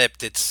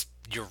flipped.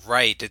 You're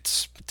right.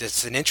 It's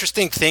an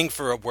interesting thing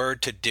for a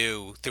word to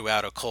do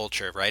throughout a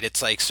culture, right?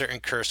 It's like certain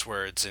curse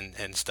words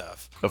and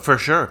stuff. For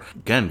sure.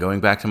 Again, going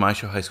back to my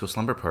show, High School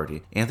Slumber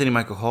Party, Anthony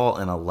Michael Hall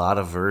in a lot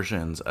of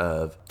versions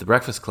of The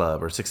Breakfast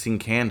Club or 16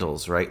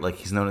 Candles, right? Like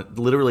he's known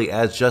literally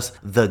as just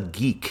the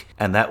geek.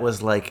 And that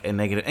was like a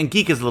negative. And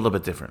geek is a little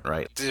bit different,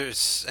 right?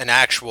 There's an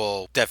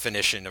actual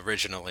definition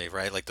originally,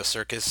 right? Like the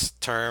circus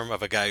term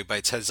of a guy who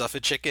bites heads off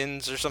of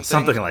chickens or something.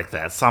 Something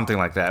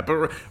like that.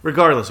 But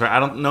regardless, right? I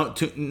don't know.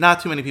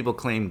 Not too many people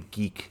claim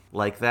geek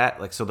like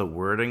that. Like, so the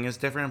wording is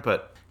different,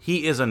 but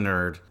he is a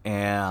nerd.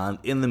 And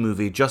in the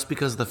movie, just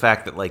because of the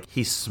fact that like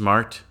he's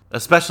smart,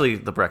 especially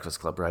The Breakfast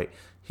Club, right?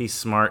 He's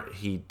smart.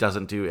 He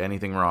doesn't do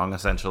anything wrong,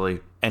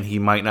 essentially. And he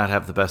might not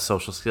have the best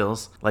social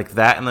skills. Like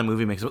that in the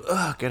movie makes him,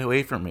 get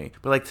away from me.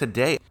 But like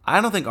today, I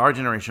don't think our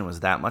generation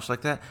was that much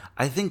like that.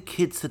 I think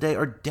kids today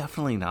are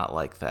definitely not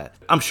like that.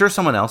 I'm sure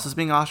someone else is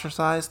being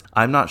ostracized.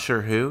 I'm not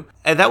sure who.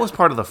 And that was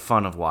part of the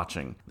fun of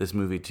watching this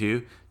movie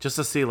too. Just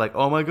to see like,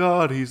 oh my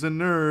God, he's a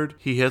nerd.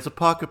 He has a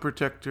pocket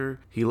protector.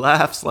 He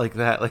laughs like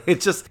that. Like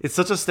it's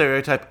such a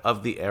stereotype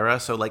of the era.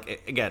 So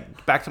like, again,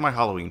 back to my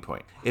Halloween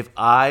point. If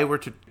I were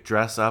to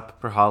dress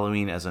up for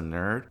Halloween as a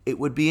nerd, it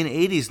would be an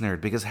 80s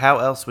nerd, because how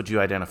else would you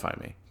identify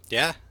me?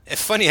 Yeah.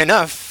 Funny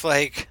enough,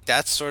 like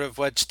that's sort of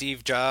what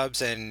Steve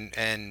Jobs and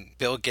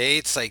Bill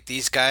Gates, like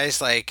these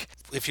guys, like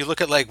if you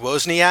look at like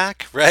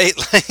Wozniak, right?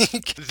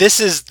 Like this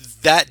is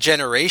that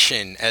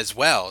generation as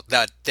well,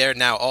 that they're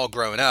now all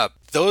grown up.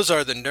 Those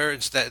are the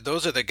nerds,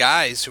 those are the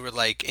guys who were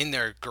like in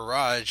their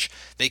garage.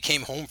 They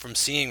came home from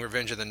seeing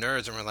Revenge of the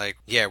Nerds and were like,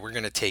 yeah, we're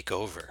going to take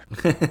over.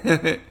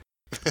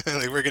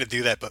 Like, we're gonna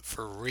do that, but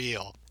for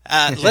real.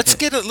 Let's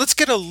get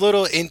a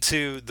little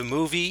into the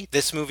movie.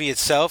 This movie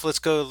itself. Let's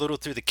go a little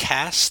through the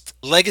cast.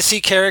 Legacy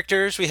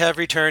characters we have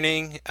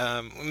returning.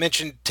 We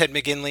mentioned Ted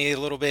McGinley a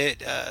little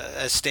bit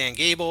as Stan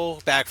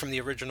Gable, back from the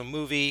original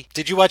movie.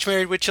 Did you watch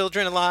Married with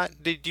Children a lot?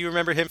 Do you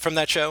remember him from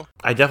that show?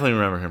 I definitely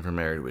remember him from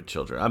Married with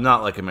Children. I'm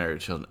not like a Married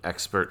with Children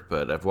expert,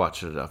 but I've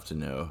watched it enough to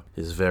know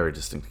his very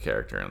distinct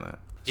character in that.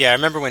 Yeah, I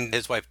remember when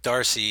his wife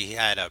Darcy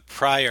had a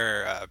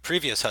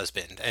previous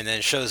husband, and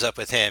then shows up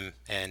with him,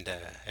 and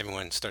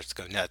everyone starts to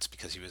go nuts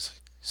because he was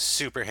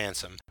super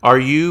handsome. Are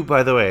you,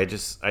 by the way,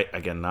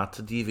 again, not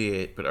to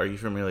deviate, but are you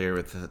familiar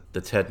with the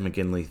Ted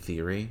McGinley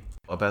theory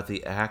about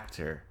the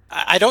actor?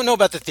 I don't know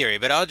about the theory,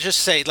 but I'll just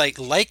say,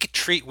 like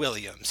Treat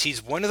Williams,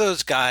 he's one of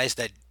those guys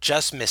that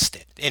just missed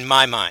it, in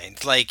my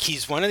mind. Like,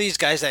 he's one of these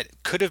guys that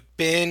could have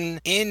been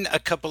in a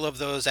couple of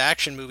those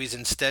action movies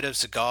instead of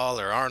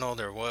Seagal or Arnold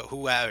or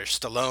whoever,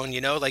 Stallone,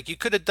 you know? Like, you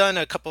could have done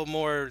a couple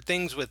more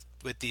things with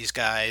these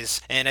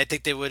guys, and I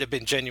think they would have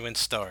been genuine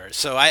stars.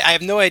 So I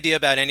have no idea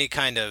about any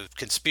kind of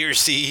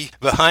conspiracy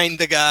behind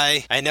the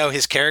guy. I know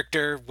his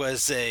character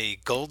was a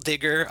gold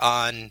digger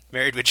on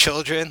Married with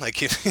Children. Like,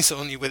 he's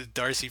only with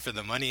Darcy for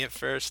the money at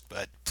first,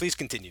 but please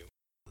continue.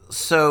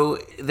 So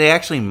they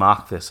actually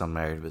mock this on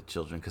Married with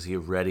Children because he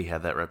already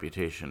had that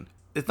reputation.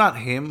 It's not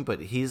him, but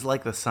he's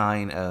like the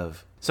sign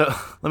of... So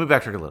let me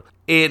backtrack a little.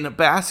 In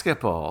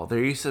basketball, there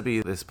used to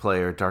be this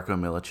player, Darko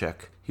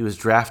Milicic. He was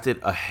drafted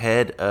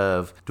ahead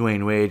of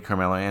Dwayne Wade,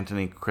 Carmelo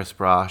Anthony, Chris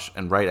Bosh,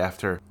 and right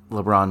after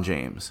LeBron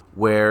James,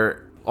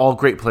 where all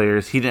great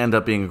players, he didn't end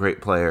up being a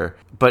great player.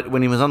 But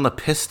when he was on the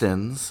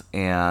Pistons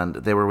and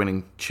they were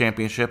winning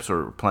championships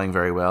or playing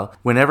very well,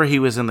 whenever he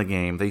was in the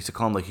game, they used to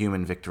call him the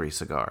human victory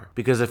cigar.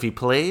 Because if he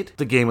played,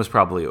 the game was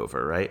probably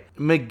over, right?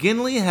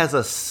 McGinley has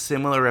a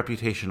similar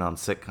reputation on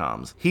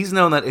sitcoms. He's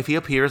known that if he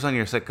appears on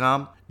your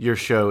sitcom, your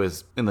show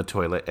is in the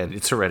toilet and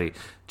it's already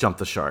jumped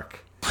the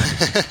shark.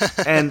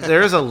 And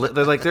there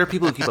are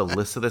people who keep a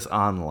list of this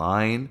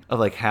online of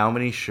like how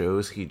many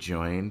shows he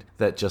joined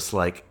that just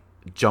like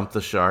jumped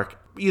the shark,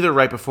 either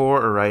right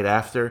before or right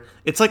after.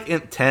 It's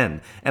like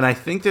 10. And I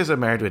think there's a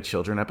Married with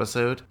Children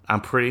episode,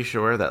 I'm pretty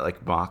sure, that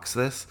like mocks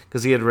this,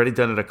 because he had already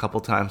done it a couple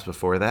times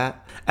before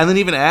that. And then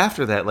even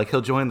after that, like he'll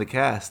join the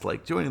cast,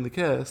 like joining the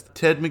cast,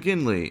 Ted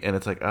McGinley. And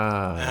it's like,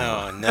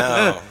 oh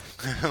no.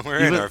 We're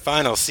in our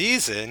final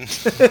season.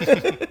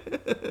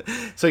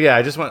 So yeah,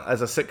 I just want,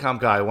 as a sitcom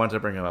guy, I wanted to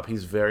bring him up.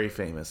 He's very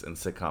famous in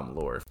sitcom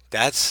lore.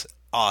 That's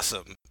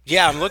awesome.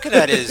 Yeah, I'm looking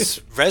at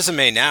his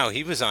resume now.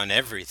 He was on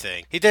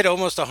everything. He did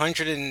almost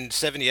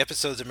 170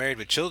 episodes of Married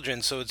with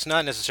Children, so it's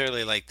not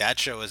necessarily like that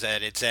show was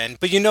at its end.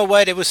 But you know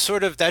what? It was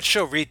sort of, that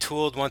show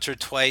retooled once or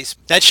twice.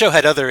 That show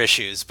had other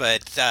issues,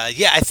 but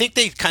yeah, I think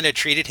they kind of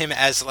treated him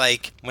as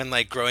like when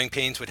like Growing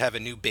Pains would have a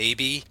new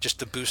baby just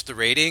to boost the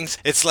ratings.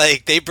 It's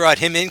like they brought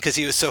him in because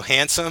he was so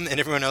handsome, and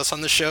everyone else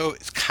on the show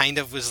kind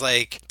of was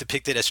like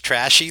depicted as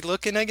trashy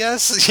looking, I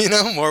guess, you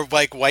know, more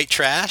like white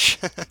trash.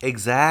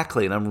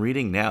 Exactly, and I'm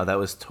reading now, that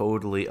was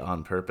totally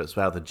on purpose.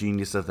 Wow, the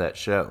genius of that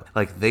show.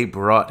 Like, they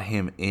brought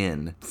him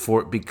in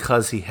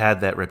because he had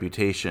that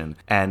reputation,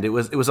 and it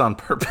was on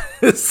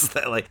purpose.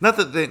 That, like, not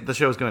that the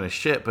show was going to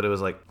shit, but it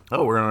was like,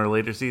 oh, we're in our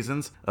later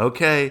seasons.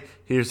 Okay,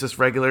 here's this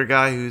regular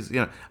guy who's,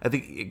 you know, I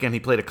think again he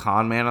played a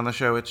con man on the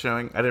show it's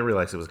showing. I didn't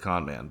realize it was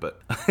Con Man,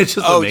 but it's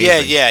just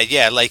amazing.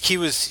 yeah. Like he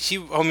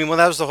I mean, well,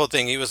 that was the whole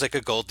thing. He was like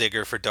a gold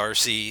digger for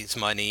Darcy's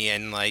money,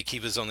 and like he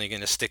was only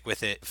going to stick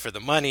with it for the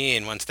money.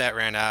 And once that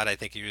ran out, I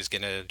think he was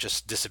going to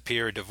just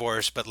disappear or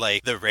divorce. But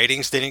like the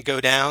ratings didn't go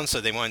down,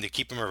 so they wanted to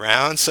keep him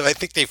around. So I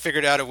think they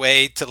figured out a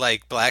way to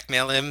like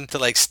blackmail him to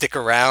like stick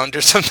around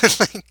or something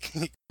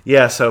like.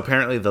 Yeah. So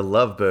apparently the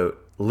Love Boat.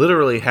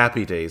 Literally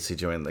Happy Days, he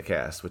joined the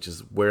cast, which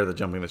is where the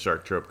jumping the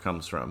shark trope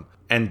comes from.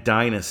 And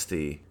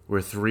Dynasty were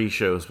 3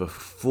 shows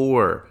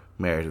before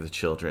Married with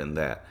Children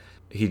that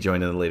he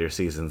joined in the later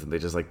seasons, and they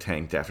just like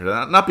tanked after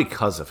that. Not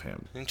because of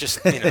him. Just,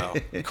 you know,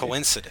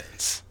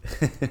 coincidence.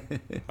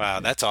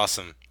 Wow, that's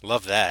awesome.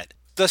 Love that.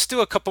 Let's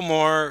do a couple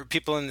more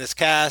people in this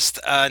cast.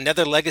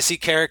 Another legacy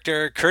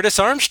character, Curtis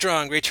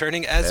Armstrong,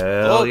 returning as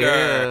Bulger.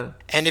 Yeah.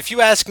 And if you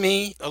ask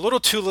me, a little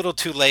too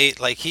late.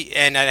 Like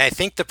and I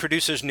think the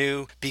producers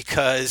knew,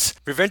 because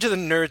Revenge of the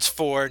Nerds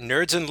 4,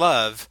 Nerds in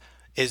Love,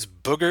 is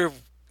Booger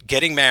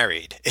getting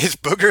married. Is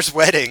Booger's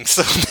wedding.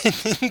 So I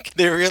think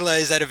they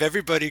realized that of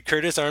everybody,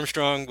 Curtis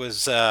Armstrong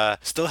was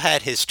still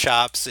had his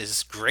chops,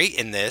 is great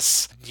in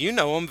this. You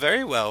know him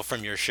very well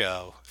from your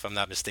show, if I'm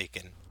not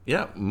mistaken.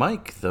 Yeah,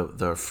 Mike,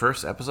 the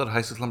first episode of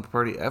High School Slumber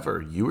Party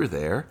ever, you were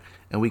there,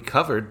 and we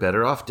covered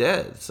Better Off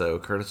Dead. So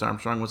Curtis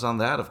Armstrong was on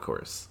that, of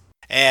course.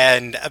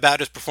 And about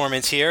his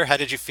performance here, how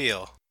did you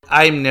feel?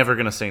 I'm never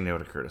going to say no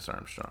to Curtis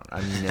Armstrong.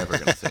 I'm never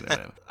going to say no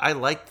to him. I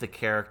liked the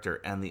character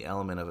and the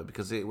element of it,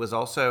 because it was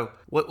also...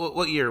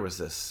 What year was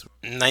this?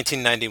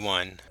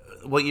 1991.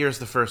 What year is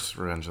the first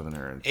Revenge of the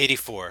Nerds?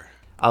 84.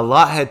 A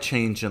lot had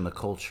changed in the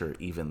culture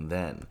even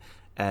then.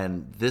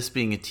 And this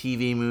being a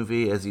TV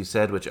movie, as you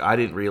said, which I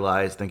didn't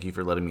realize, thank you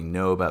for letting me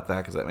know about that,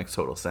 because that makes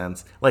total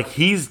sense. Like,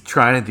 he's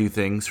trying to do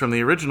things from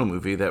the original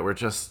movie that were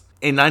just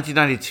in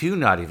 1992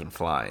 not even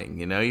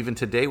flying, even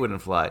today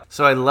wouldn't fly.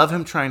 So I love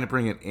him trying to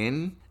bring it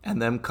in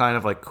and them kind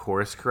of like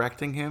course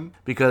correcting him,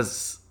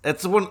 because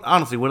it's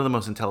honestly one of the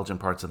most intelligent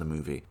parts of the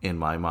movie in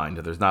my mind.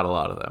 There's not a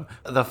lot of them.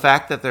 The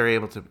fact that they're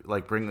able to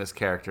like bring this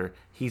character,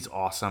 he's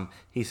awesome,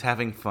 he's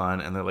having fun,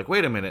 and they're like,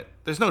 wait a minute,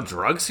 there's no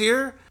drugs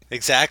here?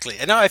 Exactly.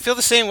 And no, I feel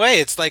the same way.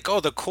 It's like, oh,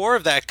 the core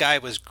of that guy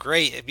was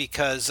great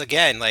because,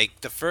 again,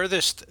 like the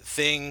furthest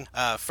thing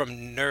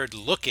from nerd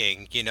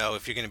looking,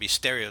 if you're going to be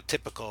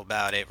stereotypical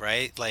about it,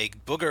 right?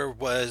 Like Booger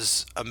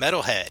was a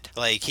metalhead.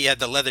 Like he had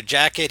the leather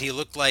jacket. He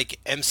looked like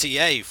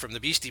MCA from the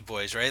Beastie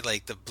Boys, right?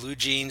 Like the blue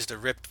jeans, the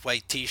ripped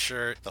white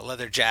t-shirt, the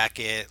leather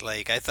jacket.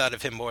 Like I thought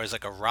of him more as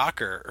like a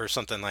rocker or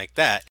something like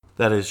that.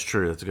 That is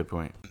true. That's a good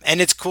point.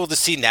 And it's cool to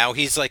see now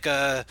he's like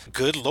a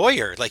good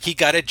lawyer. Like he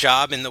got a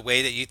job in the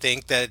way that you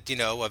think that,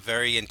 a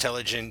very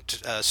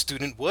intelligent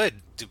student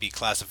would, to be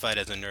classified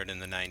as a nerd in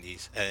the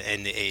 90s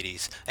and the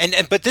 80s.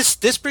 But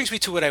this brings me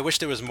to what I wish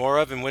there was more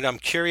of, and what I'm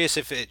curious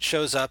if it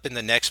shows up in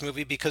the next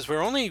movie, because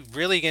we're only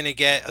really going to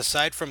get,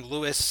 aside from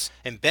Lewis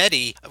and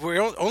Betty,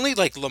 we're only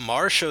like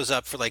Lamar shows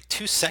up for like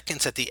 2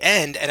 seconds at the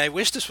end, and I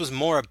wish this was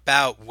more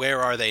about where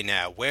are they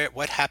now?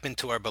 What happened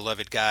to our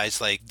beloved guys?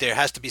 Like there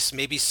has to be,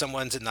 maybe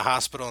someone's in the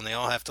hospital and they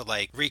all have to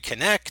like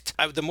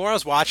reconnect. The more I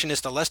was watching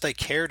this, the less I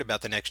cared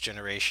about the next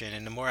generation,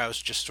 and the more I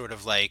was just sort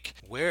of like,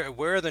 where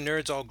are the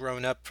nerds all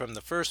grown up from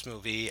the first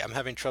movie? I'm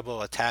having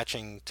trouble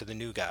attaching to the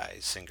new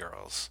guys and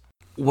girls.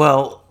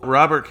 Well,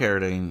 Robert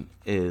Carradine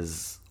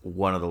is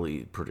one of the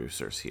lead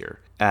producers here,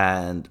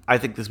 and I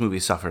think this movie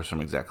suffers from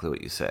exactly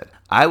what you said.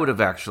 I would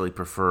have actually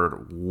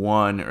preferred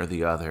one or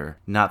the other,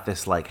 not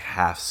this like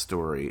half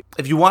story.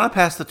 If you want to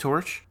pass the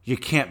torch, you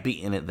can't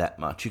be in it that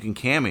much. You can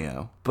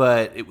cameo,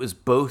 but it was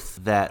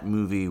both that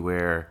movie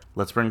where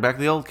let's bring back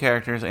the old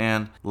characters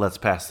and let's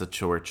pass the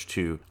torch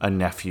to a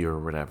nephew or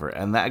whatever.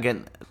 And that,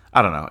 again,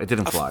 I don't know. It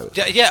didn't fly with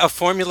me. Yeah, a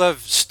formula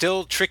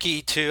still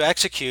tricky to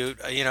execute.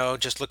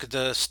 Just look at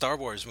the Star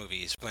Wars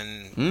movies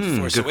when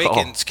Force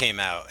Awakens came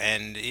out,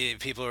 and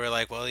people were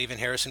like, well, even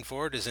Harrison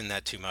Ford is in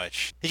that too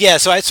much. Yeah,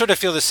 so I sort of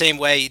feel the same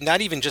way,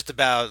 not even just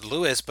about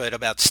Lewis, but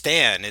about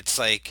Stan. It's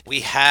like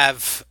we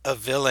have a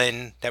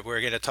villain that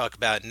we're going to talk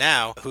about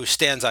now who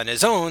stands on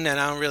his own,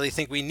 and I don't really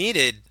think we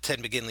needed Ted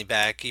McGinley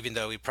back, even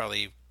though he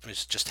probably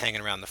was just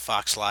hanging around the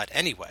Fox lot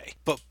anyway.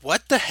 But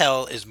what the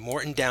hell is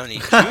Morton Downey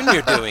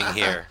Jr. doing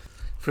here?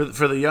 For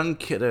the young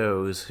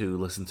kiddos who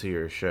listen to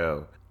your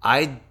show,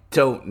 I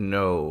don't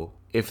know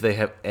if they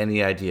have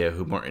any idea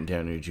who Morton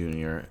Downey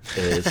Jr.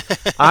 is.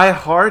 I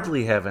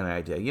hardly have an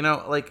idea.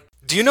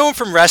 Do you know him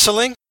from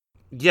wrestling?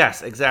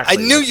 Yes, exactly.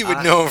 I knew you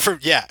would know him from,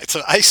 yeah.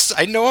 So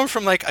I know him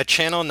from like a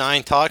Channel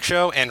 9 talk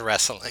show and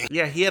wrestling.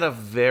 Yeah, he had a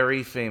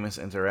very famous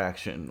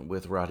interaction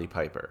with Roddy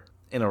Piper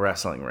in a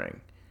wrestling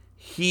ring.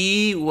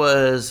 He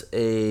was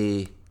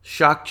a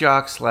shock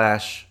jock /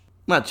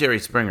 not Jerry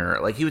Springer.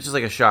 Like, he was just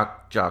like a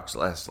shock jock /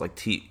 like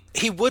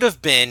He would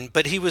have been,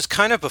 but he was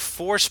kind of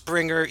before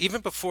Springer, even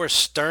before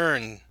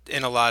Stern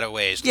in a lot of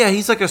ways. Yeah,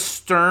 he's like a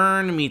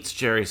Stern meets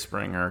Jerry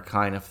Springer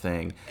kind of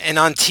thing. And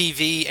on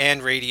TV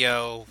and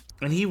radio.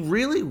 And he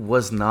really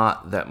was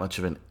not that much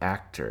of an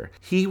actor.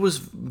 He was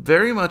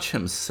very much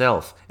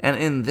himself. And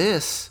in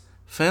this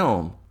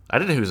film, I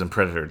didn't know he was in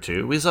Predator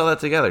 2. We saw that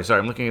together. Sorry,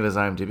 I'm looking at his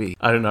IMDb.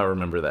 I do not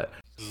remember that.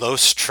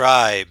 Los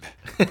Tribe.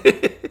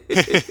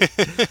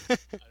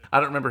 I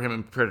don't remember him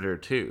in Predator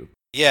 2.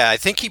 Yeah, I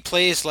think he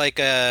plays like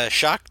a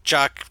shock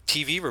jock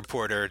TV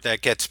reporter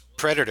that gets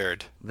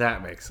predatored.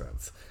 That makes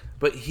sense.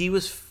 But he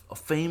was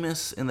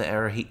famous in the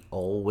era. He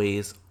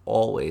always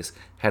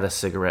had a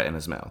cigarette in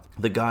his mouth.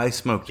 The guy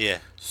smoked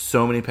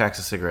so many packs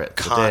of cigarettes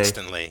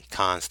constantly.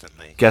 a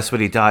day. Guess what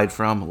he died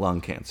from?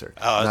 Lung cancer.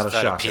 Oh, I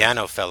thought a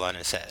piano fell on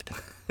his head.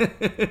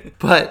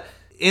 But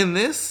in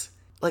this,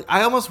 like,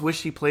 I almost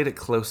wish he played it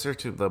closer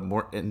to the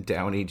Morton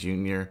Downey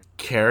Jr.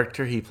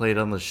 character he played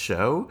on the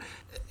show.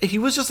 He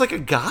was just like a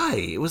guy.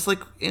 It was like,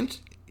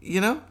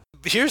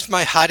 Here's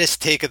my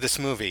hottest take of this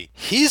movie.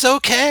 He's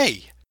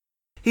okay.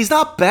 He's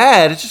not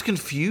bad. It's just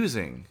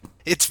confusing.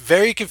 It's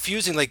very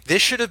confusing. Like,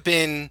 this should have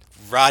been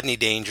Rodney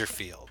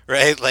Dangerfield,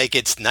 right? Like,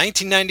 it's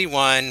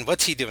 1991.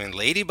 What's he doing?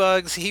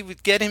 Ladybugs? He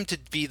would get him to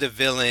be the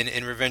villain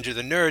in Revenge of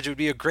the Nerds. It would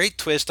be a great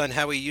twist on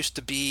how he used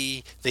to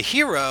be the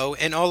hero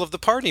in all of the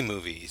party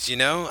movies,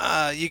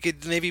 You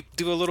could maybe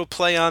do a little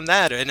play on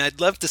that, and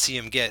I'd love to see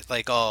him get,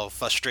 like, all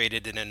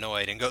frustrated and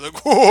annoyed and go,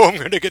 like, oh, I'm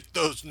going to get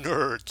those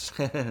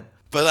nerds.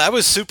 But I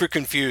was super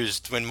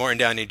confused when Morton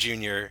Downey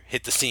Jr.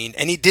 hit the scene,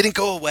 and he didn't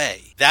go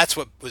away. That's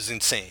what was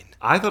insane.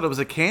 I thought it was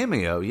a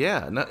cameo.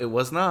 Yeah, no, it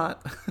was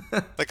not.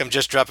 Like, I'm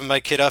just dropping my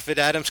kid off at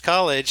Adams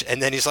College,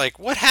 and then he's like,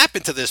 what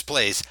happened to this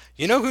place?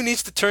 You know who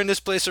needs to turn this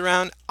place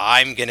around?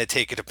 I'm going to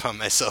take it upon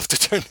myself to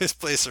turn this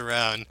place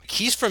around.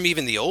 He's from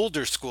even the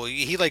older school.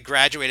 He like,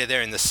 graduated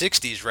there in the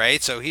 60s,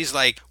 right? So he's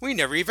like, we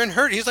never even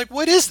heard. He's like,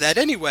 what is that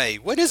anyway?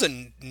 What is a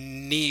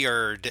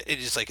nerd? It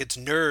is like, it's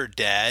nerd,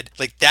 Dad.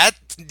 Like, that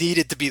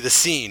needed to be the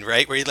scene,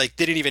 right? Where he, like,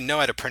 didn't even know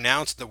how to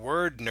pronounce the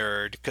word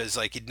nerd because,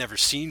 like, he'd never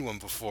seen one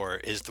before,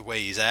 is the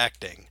way he's acting.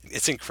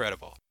 It's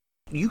incredible.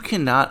 You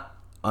cannot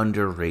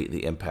underrate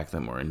the impact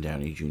that Morton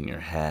Downey Jr.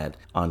 had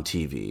on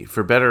TV.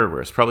 For better or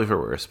worse. Probably for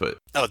worse, but...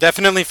 Oh,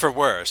 definitely for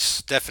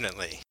worse.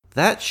 Definitely.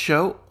 That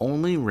show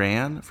only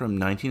ran from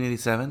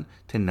 1987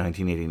 to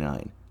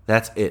 1989.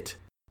 That's it.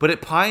 But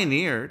it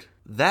pioneered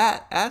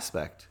that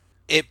aspect.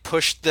 It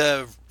pushed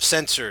the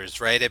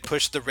censors, right? It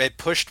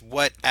pushed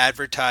what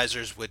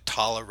advertisers would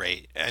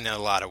tolerate in a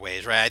lot of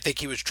ways, right? I think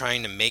he was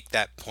trying to make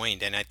that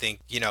point, and I think,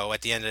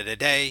 at the end of the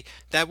day,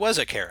 that was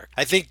a character.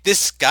 I think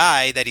this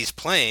guy that he's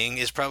playing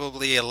is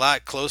probably a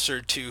lot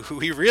closer to who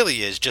he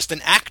really is, just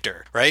an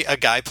actor, right? A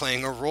guy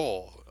playing a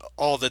role.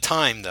 All the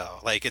time, though.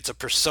 Like, it's a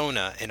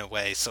persona in a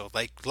way. So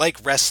like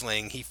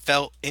wrestling, he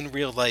felt in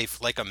real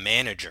life like a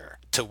manager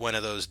to one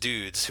of those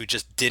dudes who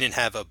just didn't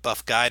have a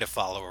buff guy to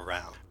follow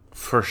around.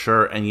 For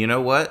sure. And you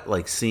know what?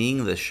 Like,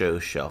 seeing the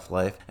show's shelf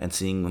life and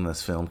seeing when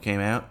this film came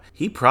out,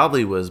 he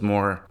probably was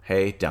more,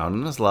 hey, down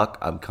on his luck,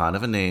 I'm kind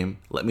of a name,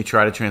 let me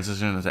try to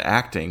transition into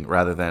acting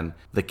rather than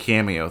the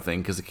cameo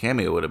thing, because the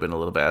cameo would have been a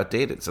little bit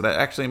outdated. So that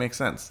actually makes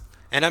sense.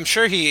 And I'm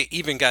sure he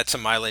even got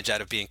some mileage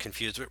out of being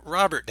confused with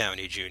Robert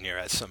Downey Jr.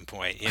 at some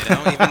point,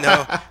 even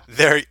though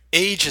their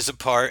ages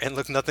apart and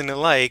look nothing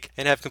alike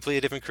and have completely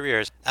different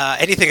careers.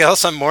 Anything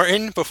else on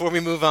Morton before we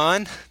move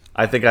on?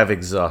 I think I've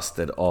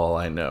exhausted all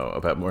I know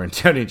about Morton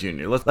Downey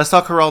Jr. Let's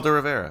talk Geraldo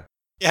Rivera.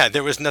 Yeah,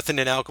 there was nothing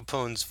in Al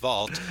Capone's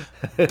vault,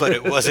 but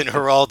it wasn't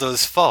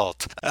Geraldo's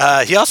fault.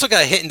 He also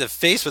got hit in the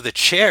face with a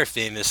chair,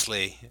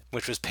 famously,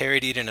 which was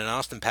parodied in an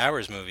Austin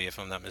Powers movie, if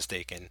I'm not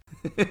mistaken.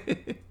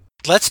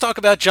 Let's talk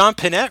about John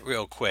Pinette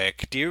real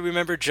quick. Do you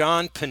remember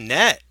John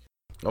Pinette?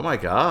 Oh my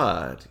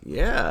God,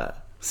 yeah.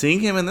 Seeing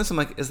him in this, I'm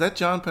like, is that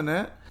John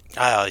Pinette?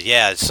 Oh,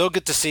 yeah, it's so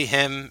good to see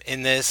him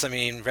in this. I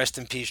mean, rest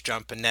in peace,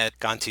 John Pinette,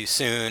 gone too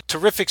soon.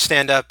 Terrific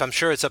stand-up. I'm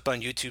sure it's up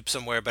on YouTube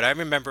somewhere, but I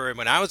remember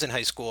when I was in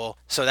high school,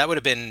 so that would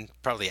have been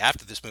probably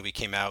after this movie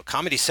came out,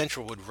 Comedy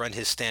Central would run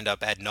his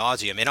stand-up ad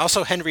nauseum. And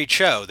also Henry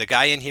Cho, the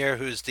guy in here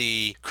who's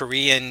the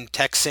Korean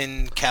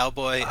Texan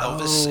cowboy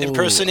Elvis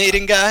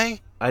impersonating guy.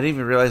 I didn't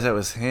even realize that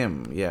was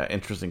him. Yeah,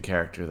 interesting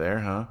character there,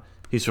 huh?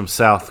 He's from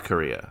South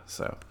Korea,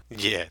 so...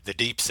 Yeah, the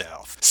Deep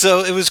South.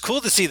 So it was cool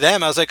to see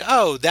them. I was like,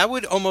 oh, that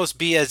would almost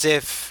be as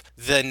if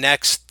the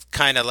next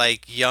kind of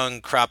like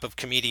young crop of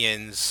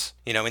comedians,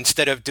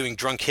 instead of doing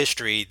Drunk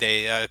History,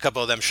 a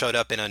couple of them showed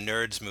up in a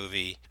Nerds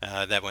movie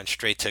that went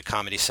straight to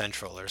Comedy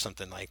Central or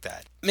something like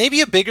that. Maybe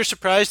a bigger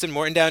surprise than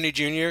Morton Downey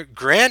Jr.,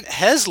 Grant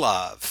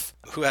Heslov,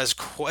 who has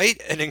quite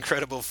an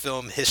incredible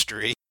film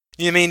history.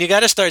 I mean, you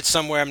got to start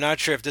somewhere. I'm not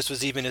sure if this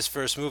was even his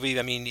first movie.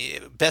 I mean,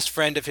 best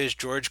friend of his,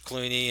 George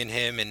Clooney, and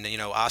him, and,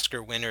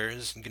 Oscar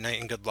winners, Good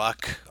Night and Good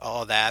Luck,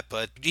 all that.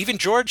 But even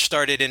George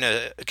started in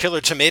a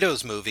Killer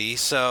Tomatoes movie,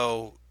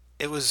 so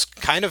it was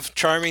kind of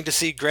charming to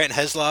see Grant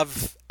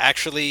Heslov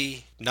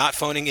actually not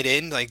phoning it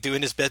in, like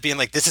doing his best, being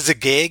like, this is a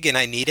gig and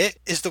I need it,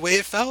 is the way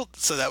it felt.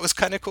 So that was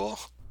kind of cool.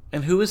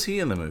 And who is he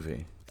in the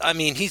movie? I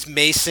mean, he's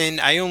Mason.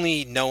 I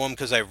only know him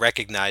because I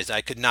recognized.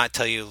 I could not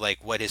tell you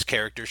like what his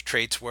character's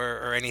traits were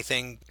or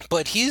anything.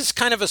 But he's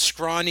kind of a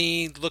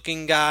scrawny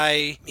looking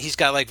guy. He's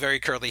got like very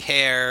curly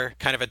hair,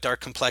 kind of a dark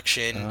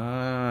complexion.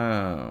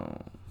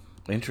 Oh,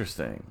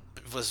 interesting.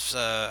 Was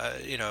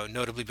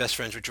notably best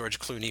friends with George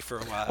Clooney for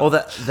a while. Oh,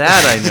 that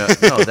I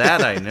know. No,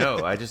 that I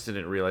know. I just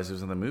didn't realize he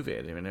was in the movie. I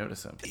didn't even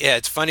notice him. Yeah,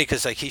 it's funny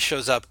because like he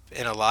shows up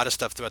in a lot of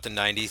stuff throughout the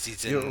 90s.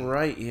 He's in... You're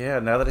right. Yeah.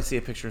 Now that I see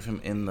a picture of him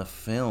in the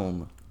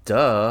film.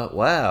 Duh!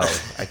 Wow,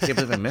 I can't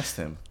believe I missed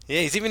him.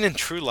 Yeah, he's even in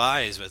True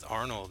Lies with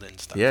Arnold and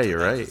stuff. Yeah, you're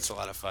right. It's a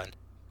lot of fun.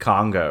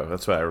 Congo,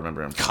 that's what I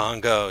remember him from.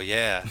 Congo,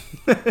 yeah.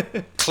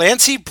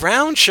 Clancy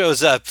Brown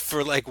shows up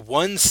for like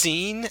one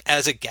scene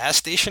as a gas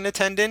station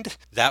attendant.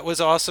 That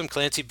was awesome.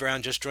 Clancy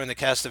Brown just joined the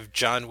cast of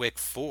John Wick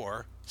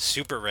 4.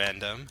 Super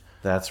random.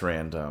 That's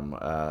random.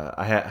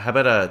 How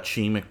about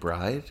Chi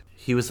McBride?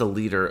 He was the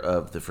leader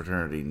of the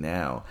fraternity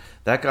now.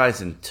 That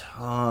guy's in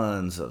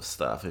tons of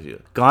stuff. If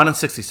you Gone in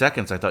 60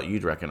 Seconds, I thought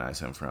you'd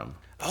recognize him from.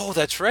 Oh,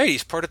 that's right.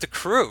 He's part of the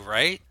crew,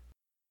 right?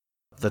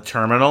 The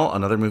Terminal,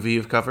 another movie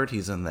you've covered.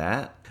 He's in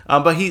that.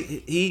 But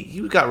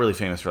he got really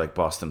famous for like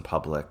Boston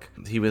Public.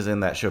 He was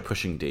in that show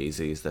Pushing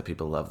Daisies that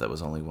people love. That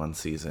was only one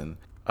season.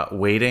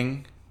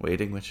 Waiting,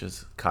 which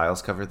is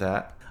Kyle's covered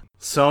that.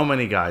 So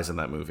many guys in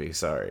that movie.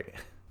 Sorry.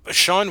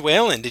 Sean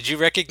Whalen, did you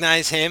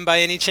recognize him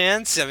by any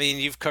chance? I mean,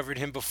 you've covered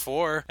him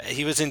before.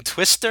 He was in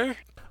Twister.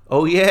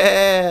 Oh,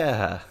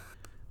 yeah.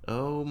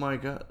 Oh, my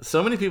God.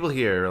 So many people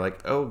here are like,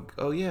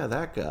 oh yeah,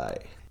 that guy.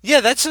 Yeah,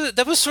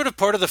 that was sort of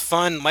part of the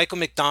fun. Michael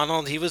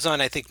McDonald, he was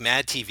on, I think,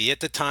 Mad TV at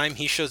the time.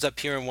 He shows up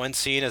here in one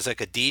scene as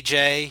like a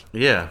DJ.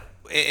 Yeah.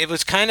 It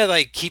was kind of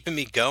like keeping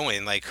me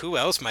going. Like, who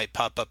else might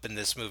pop up in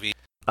this movie?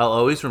 I'll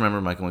always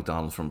remember Michael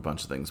McDonald from a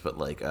bunch of things, but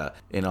like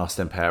in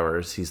Austin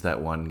Powers, he's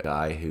that one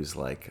guy who's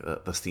like,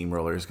 the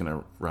steamroller is going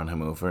to run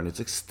him over, and it's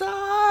like,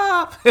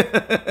 stop!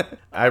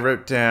 I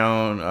wrote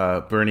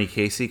down Bernie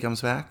Casey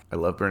comes back. I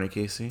love Bernie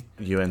Casey.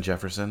 Ewan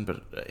Jefferson,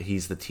 but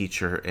he's the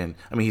teacher in,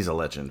 he's a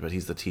legend, but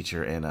he's the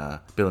teacher in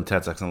Bill and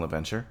Ted's Excellent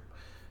Adventure.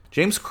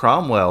 James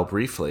Cromwell,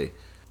 briefly.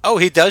 Oh,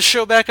 he does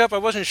show back up? I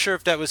wasn't sure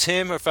if that was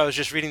him or if I was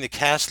just reading the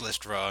cast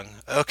list wrong.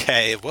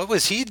 Okay, what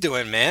was he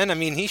doing, man? I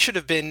mean, he should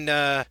have been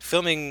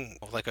filming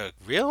like a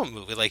real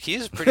movie. Like,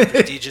 he's pretty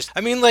prestigious.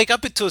 I mean, like,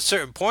 up until a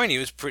certain point, he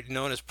was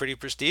known as pretty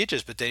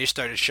prestigious, but then he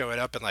started showing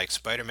up in, like,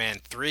 Spider-Man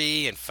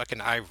 3 and fucking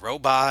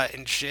iRobot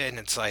and shit, and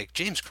it's like,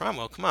 James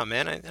Cromwell, come on,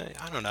 man.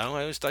 I don't know.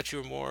 I always thought you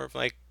were more of,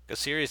 like, a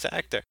serious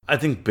actor. I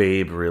think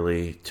Babe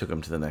really took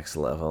him to the next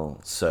level,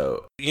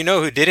 so... You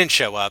know who didn't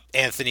show up?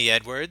 Anthony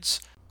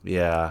Edwards.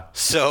 Yeah.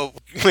 So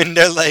when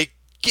they're like,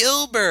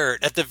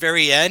 Gilbert at the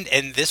very end,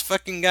 and this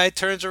fucking guy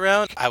turns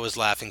around, I was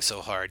laughing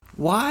so hard.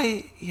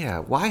 Why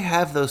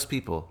have those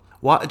people?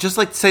 Why, just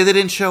like say they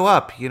didn't show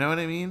up, you know what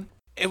I mean?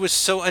 It was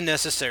so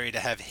unnecessary to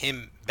have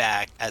him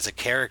back as a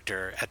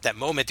character at that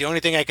moment. The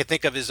only thing I could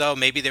think of is,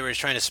 maybe they were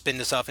trying to spin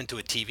this off into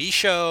a TV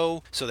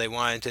show, so they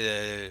wanted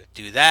to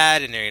do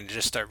that, and they're going to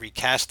just start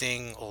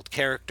recasting old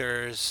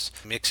characters,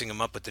 mixing them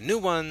up with the new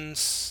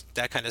ones,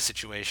 that kind of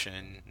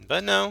situation.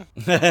 But no.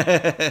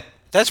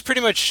 That's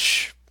pretty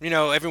much...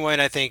 everyone,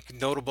 I think,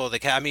 notable.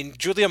 I mean,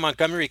 Julia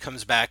Montgomery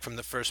comes back from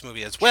the first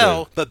movie as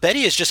well, sure. But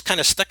Betty is just kind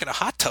of stuck in a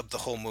hot tub the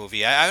whole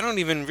movie. I don't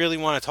even really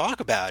want to talk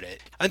about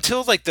it.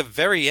 Until, like, the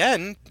very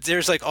end,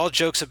 there's, like, all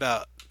jokes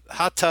about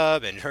hot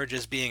tub and her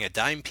just being a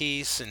dime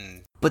piece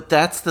and... But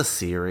that's the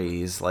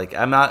series. Like,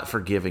 I'm not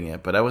forgiving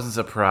it, but I wasn't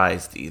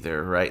surprised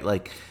either, right?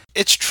 Like...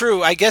 It's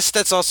true. I guess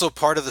that's also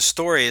part of the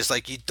story is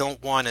like you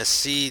don't want to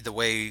see the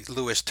way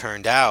Lewis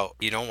turned out.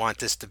 You don't want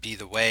this to be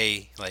the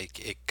way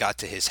like it got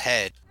to his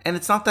head. And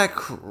it's not that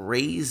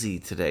crazy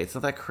today. It's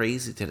not that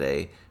crazy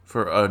today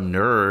for a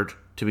nerd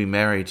to be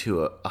married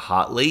to a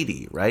hot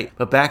lady, right?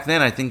 But back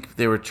then, I think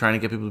they were trying to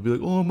get people to be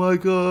like, oh my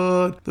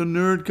God, the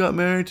nerd got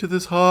married to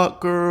this hot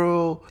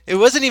girl. It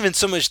wasn't even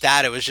so much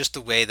that. It was just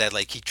the way that,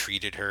 like, he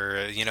treated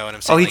her. You know what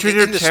I'm saying? Oh, he like,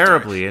 treated her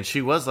terribly, and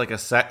she was like a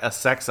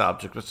sex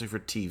object, especially for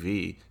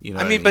TV. You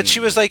know I mean, but she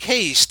was like,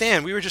 hey,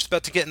 Stan, we were just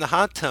about to get in the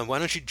hot tub. Why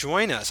don't you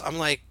join us? I'm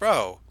like,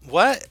 bro,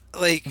 what?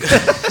 Like,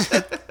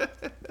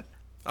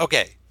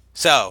 okay,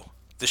 so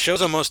the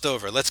show's almost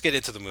over. Let's get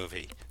into the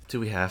movie. Do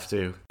we have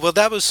to? Well,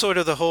 that was sort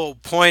of the whole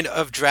point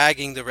of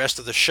dragging the rest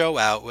of the show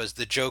out, was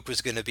the joke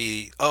was going to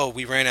be, oh,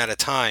 we ran out of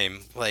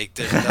time. Like,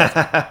 there's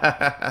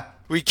nothing.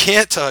 We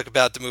can't talk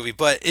about the movie,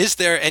 but were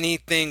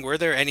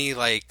there any,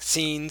 like,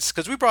 scenes?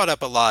 Because we brought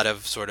up a lot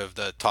of sort of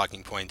the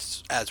talking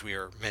points as we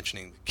were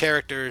mentioning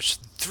characters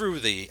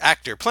through the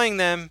actor playing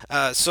them.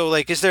 So,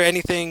 like, is there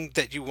anything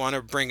that you want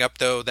to bring up,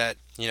 though, that,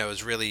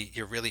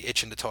 you're really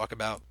itching to talk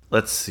about?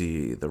 Let's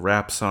see. The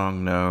rap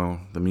song, no.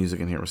 The music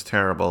in here was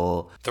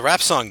terrible. The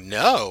rap song,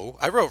 no.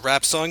 I wrote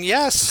rap song,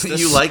 yes.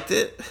 You liked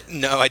it?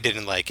 No, I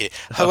didn't like it.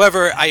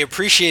 However, I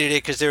appreciated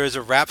it because there was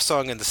a rap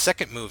song in the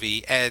second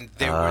movie, and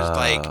there was,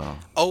 like,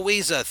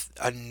 always a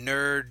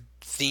nerd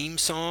theme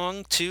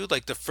song, too.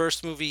 Like, the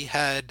first movie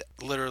had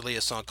literally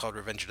a song called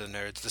Revenge of the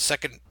Nerds. The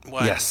second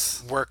one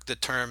worked the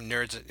term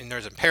Nerds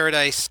in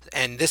Paradise,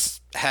 and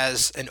this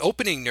has an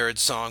opening nerd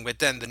song, but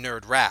then the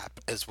nerd rap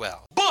as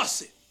well.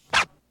 Boss it!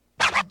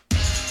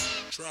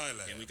 Try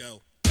that. Here we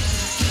go.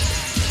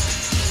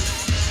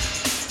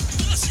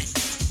 Boss it!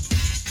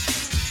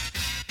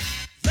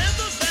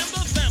 Vamba,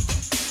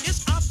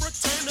 it's our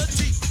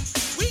fraternity.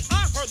 We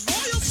are her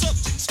loyal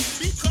subjects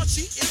because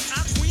she is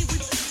our queen.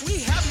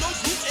 We have no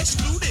group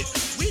excluded.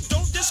 We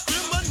don't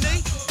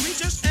discriminate. We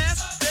just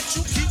ask that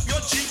you keep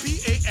your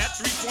GPA at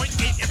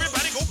 3.8.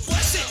 Everybody go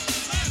bust it!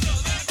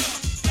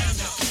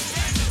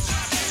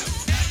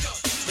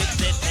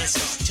 This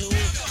is too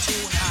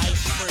high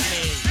for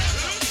me.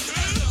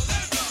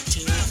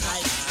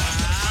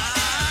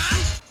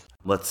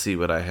 Let's see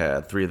what I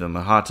had. 3 of them in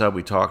the hot tub.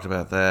 We talked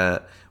about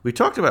that. We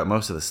talked about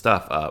most of the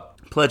stuff up.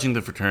 Pledging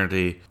the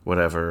fraternity,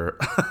 whatever.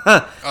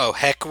 Oh,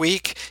 heck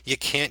week? You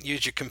can't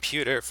use your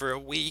computer for a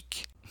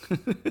week.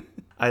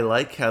 I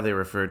like how they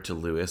referred to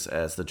Lewis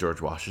as the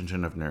George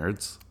Washington of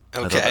nerds.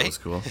 Okay. I thought that was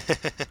cool.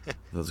 That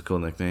was a cool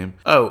nickname.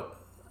 Oh,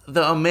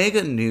 the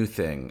Omega Mu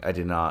thing, I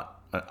did not...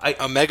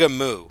 Omega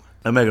Mu.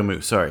 Omega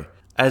Mu, sorry.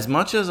 As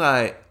much as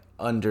I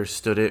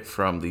understood it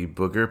from the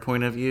booger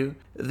point of view,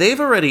 they've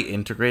already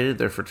integrated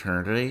their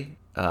fraternity,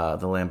 the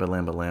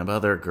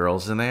Lamba. There are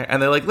girls in there,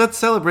 and they're like, let's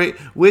celebrate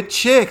with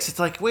chicks. It's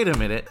like, wait a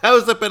minute, how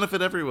does that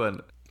benefit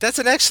everyone? That's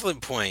an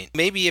excellent point.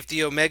 Maybe if the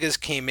Omegas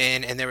came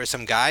in and there were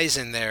some guys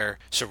in their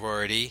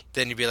sorority,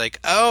 then you'd be like,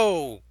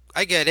 oh,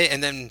 I get it.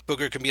 And then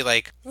Booger can be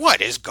like,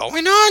 what is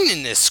going on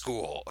in this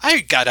school? I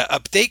gotta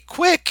update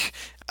quick.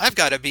 I've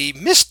gotta be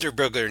Mr.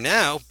 Booger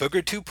now,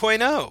 Booger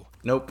 2.0.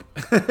 Nope,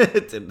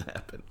 it didn't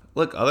happen.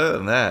 Look, other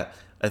than that,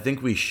 I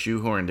think we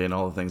shoehorned in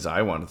all the things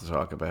I wanted to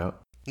talk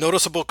about.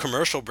 Noticeable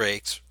commercial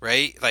breaks,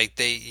 right? Like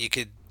you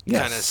could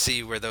kind of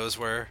see where those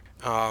were.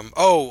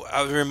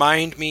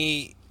 Remind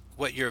me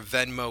what your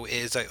Venmo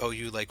is. I owe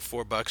you like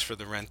 $4 for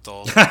the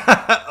rental.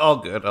 All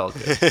good.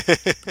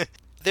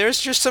 there's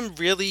just some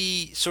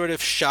really sort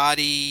of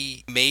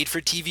shoddy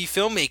made-for-TV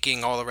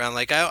filmmaking all around.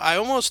 Like, I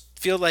almost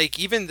feel like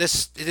even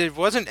this, there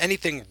wasn't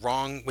anything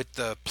wrong with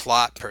the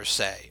plot per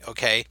se,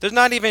 okay? There's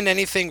not even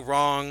anything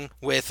wrong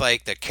with,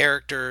 like, the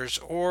characters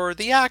or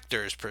the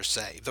actors per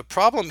se. The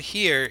problem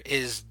here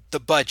is the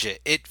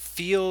budget. It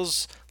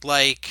feels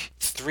like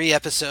 3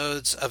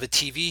 episodes of a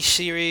TV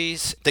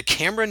series. The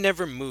camera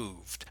never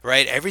moved,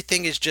 right?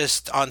 Everything is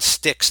just on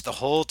sticks the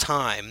whole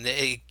time.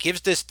 It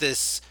gives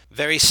this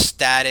very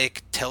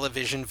static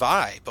television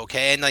vibe,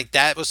 okay? And like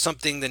that was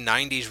something the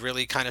 90s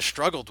really kind of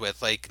struggled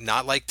with, like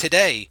not like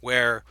today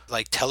where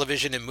like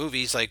television and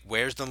movies, like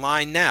where's the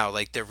line now?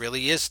 Like there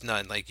really is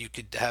none. Like you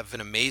could have an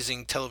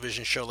amazing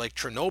television show like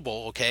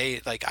Chernobyl, okay?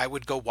 Like I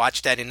would go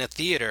watch that in a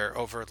theater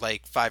over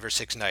like 5 or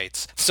 6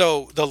 nights.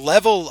 So the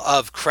level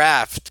of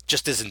craft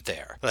just isn't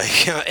there.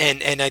 Like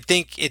and I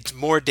think it's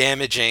more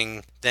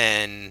damaging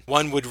than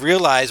one would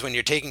realize when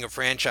you're taking a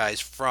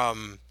franchise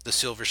from the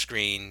silver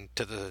screen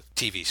to the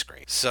TV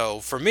screen.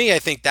 So for me, I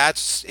think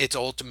that's its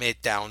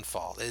ultimate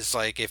downfall, is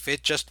like if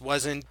it just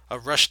wasn't a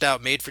rushed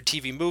out made for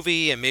TV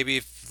movie, and maybe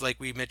if, like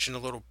we mentioned a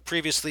little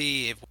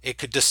previously, if it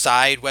could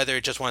decide whether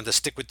it just wanted to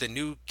stick with the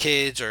new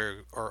kids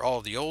or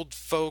all the old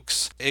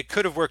folks, it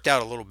could have worked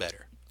out a little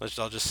better.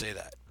 I'll just say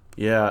that.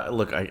 Yeah,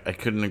 look, I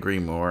couldn't agree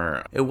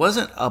more. It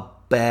wasn't a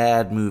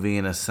bad movie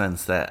in a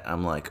sense that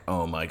I'm like,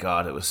 oh my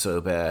god, it was so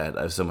bad.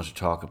 I have so much to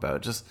talk about.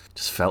 It just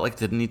felt like it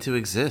didn't need to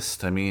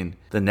exist. I mean,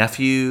 the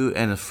nephew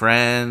and a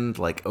friend,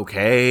 like,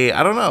 okay,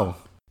 I don't know.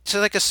 It's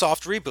like a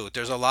soft reboot.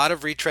 There's a lot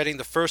of retreading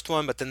the first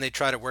one, but then they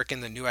try to work in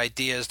the new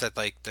ideas that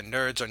like the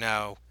nerds are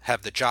now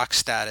have the jock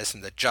status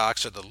and the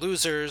jocks are the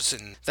losers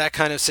and that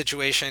kind of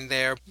situation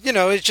there. You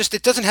know, it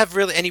doesn't have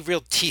really any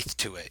real teeth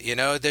to it. You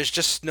know, there's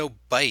just no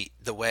bite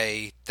the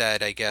way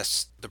that I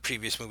guess the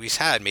previous movies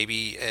had.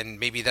 Maybe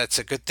that's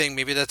a good thing.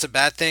 Maybe that's a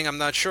bad thing. I'm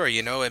not sure.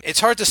 You know, it's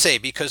hard to say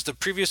because the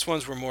previous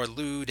ones were more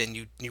lewd and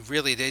you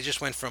really, they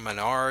just went from an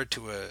R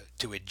to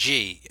a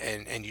G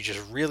and you just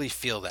really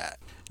feel that.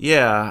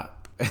 Yeah.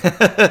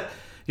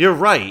 You're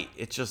right.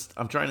 It's just,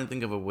 I'm trying to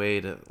think of a way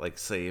to like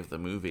save the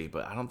movie,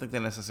 but I don't think they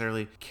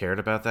necessarily cared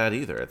about that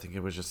either. I think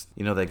it was just,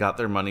 you know, they got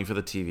their money for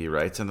the TV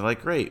rights and they're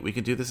like, great, we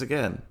can do this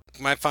again.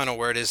 My final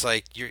word is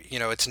like, you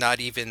know, it's not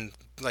even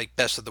like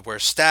best of the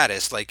worst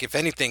status. Like if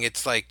anything,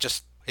 it's like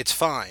just, it's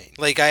fine.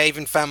 Like I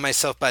even found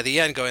myself by the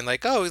end going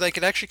like, oh, like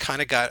it actually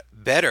kind of got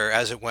better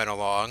as it went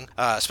along,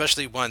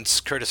 especially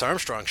once Curtis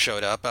Armstrong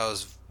showed up. I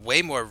was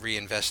way more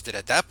reinvested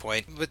at that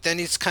point, but then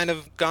he's kind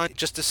of gone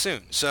just as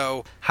soon.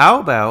 So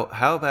how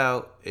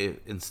about if,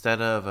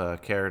 instead of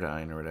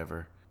Carradine or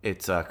whatever,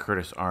 it's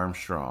Curtis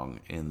Armstrong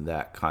in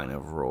that kind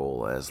of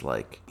role as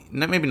like,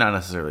 maybe not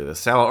necessarily the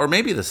sellout, or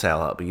maybe the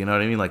sellout, but you know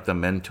what I mean, like the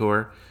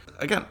mentor.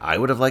 Again, I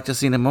would have liked to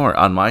seen him more.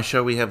 On my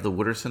show, we have the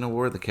Wooderson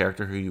Award, the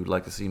character who you would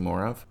like to see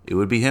more of. It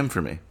would be him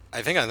for me.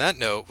 I think on that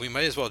note, we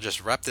might as well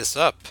just wrap this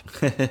up.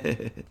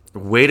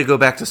 Way to go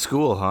back to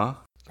school, huh?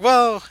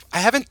 Well, I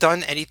haven't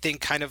done anything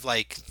kind of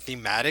like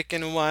thematic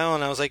in a while,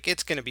 and I was like,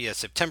 it's going to be a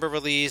September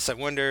release. I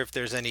wonder if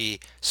there's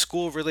any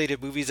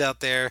school-related movies out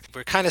there.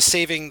 We're kind of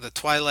saving the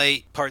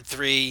Twilight Part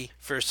 3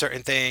 for a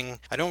certain thing.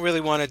 I don't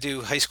really want to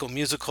do High School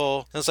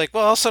Musical. I was like,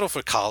 well, I'll settle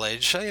for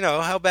college. You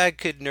know, how bad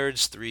could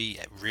Nerds 3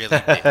 really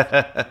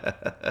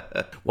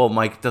be? Well,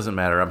 Mike, doesn't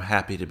matter. I'm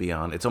happy to be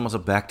on. It's almost a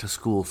back to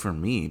school for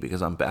me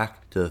because I'm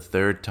back to the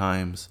third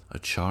times a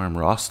charm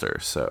roster.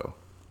 So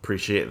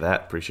appreciate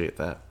that.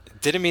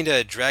 Didn't mean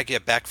to drag you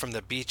back from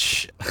the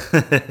beach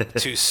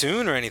too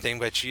soon or anything,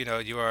 but you know,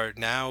 you are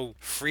now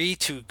free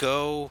to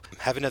go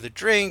have another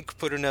drink,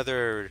 put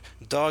another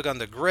dog on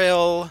the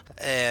grill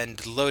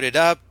and load it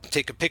up,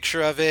 take a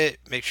picture of it,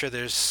 make sure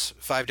there's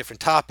 5 different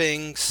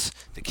toppings,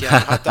 the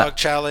Keanu Hot Dog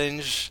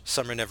Challenge,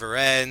 Summer Never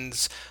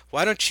Ends.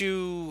 Why don't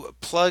you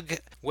plug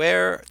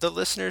where the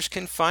listeners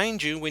can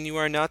find you when you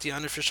are not the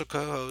unofficial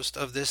co-host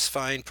of this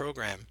fine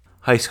program?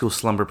 High School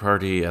Slumber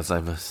Party, as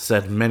I've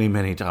said many,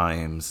 many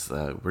times,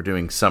 we're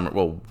doing summer,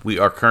 well, we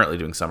are currently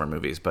doing summer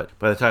movies, but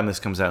by the time this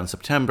comes out in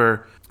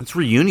September, it's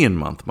reunion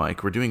month,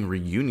 Mike. We're doing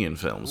reunion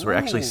films. Ooh. We're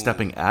actually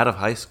stepping out of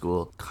high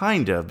school,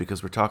 kind of,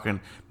 because we're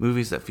talking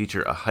movies that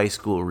feature a high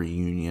school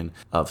reunion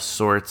of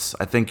sorts.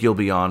 I think you'll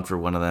be on for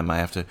one of them. I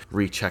have to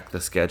recheck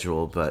the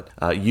schedule, but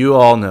you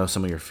all know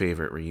some of your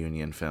favorite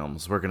reunion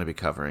films. We're going to be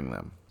covering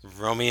them.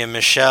 Romeo and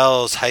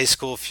Michelle's High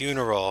School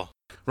Funeral.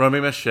 Romeo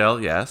and Michelle,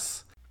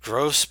 yes.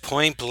 Gross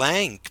Point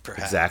Blank,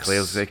 perhaps. Exactly.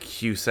 It was a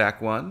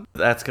Cusack one.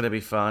 That's going to be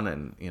fun.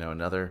 And, you know,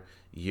 another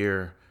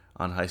year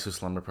on High School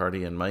Slumber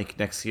Party. And Mike,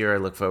 next year, I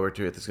look forward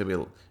to it. It's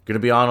going to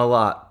be on a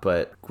lot,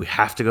 but we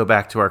have to go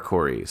back to our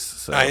Corys.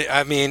 So.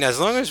 I mean, as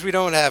long as we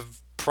don't have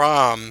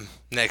prom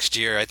next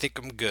year, I think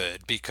I'm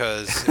good.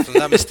 Because if I'm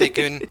not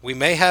mistaken, we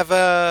may have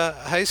a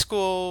high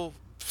school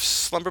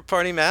Slumber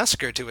Party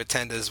Massacre to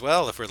attend as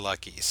well if we're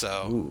lucky.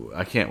 So ooh,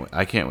 I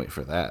can't wait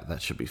for that.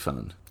 That should be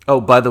fun. Oh,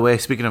 by the way,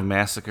 speaking of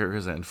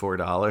massacres and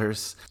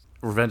 $4,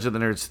 Revenge of the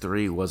Nerds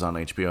 3 was on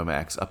HBO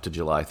Max up to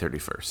July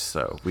 31st,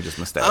 so we just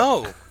missed out.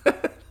 Oh,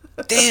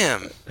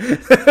 damn.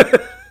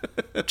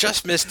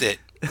 Just missed it.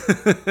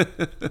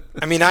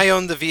 I mean, I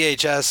own the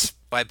VHS.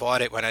 I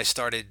bought it when I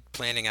started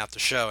planning out the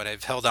show, and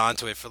I've held on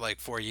to it for like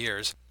 4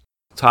 years.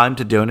 Time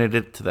to donate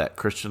it to that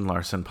Christian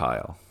Larson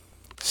pile.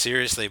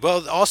 Seriously.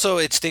 Well, also,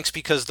 it stinks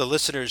because the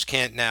listeners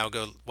can't now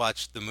go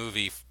watch the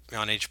movie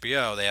on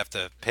HBO. They have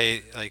to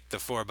pay like the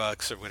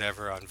 $4 or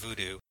whatever on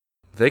Vudu.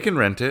 They can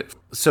rent it.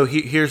 So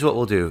here's what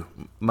we'll do.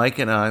 Mike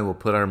and I will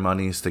put our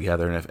monies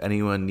together, and if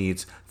anyone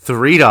needs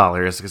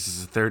 $3, because this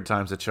is the third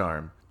time's a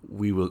charm,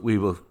 we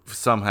will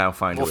somehow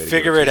find a way to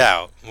figure it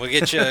out. We'll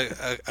get you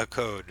a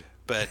code.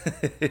 But,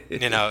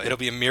 it'll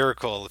be a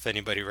miracle if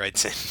anybody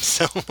writes in.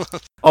 So.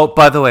 Oh,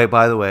 by the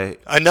way.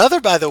 Another,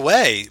 by the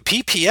way,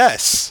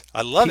 PPS.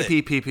 I love it.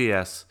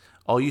 PPS.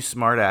 All you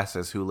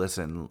smartasses who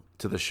listen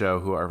to the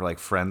show who are like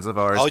friends of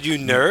ours. All you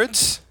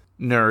nerds?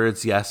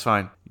 Nerds, yes,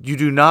 fine. You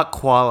do not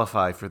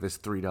qualify for this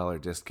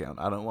 $3 discount.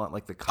 I don't want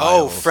like the Kyles.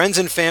 Oh, friends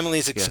and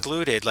families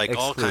excluded, like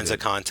all kinds of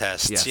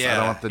contests. Yes, yeah, I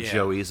don't want the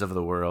Joeys of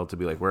the world to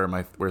be like, where's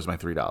my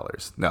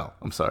 $3? No,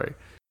 I'm sorry.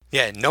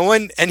 Yeah, no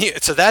one.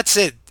 So that's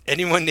it.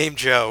 Anyone named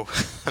Joe,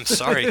 I'm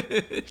sorry,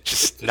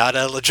 just not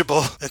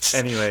eligible. That's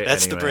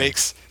the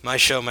breaks. My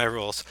show, my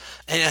rules.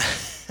 And,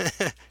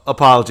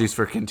 apologies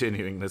for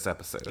continuing this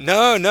episode.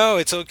 No,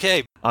 it's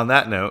okay. On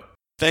that note,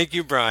 thank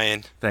you,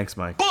 Brian. Thanks,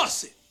 Mike.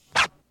 Boss it.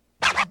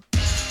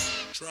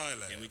 Try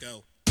that. Here we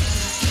go. Boss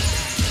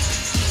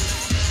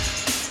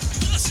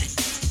it.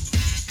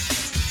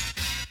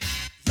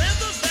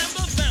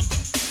 Vamba,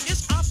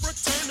 it's our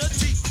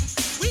fraternity.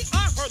 We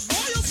are her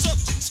loyal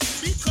subjects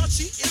because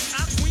she is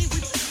our queen.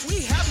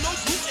 We have no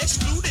group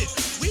excluded.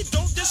 We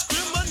don't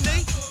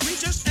discriminate. We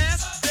just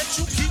ask that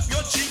you keep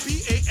your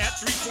GPA at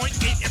 3.8.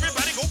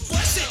 Everybody go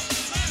bust it.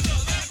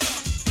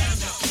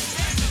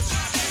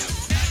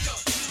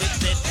 But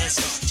this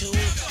is too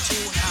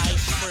high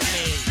for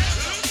me.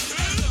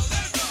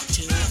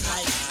 Too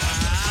high.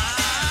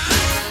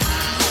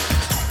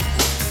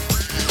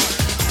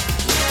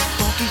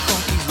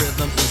 Funky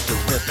rhythm is the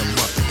rhythm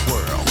of the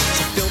world.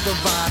 So feel the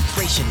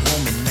vibration,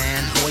 woman,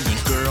 man, boy,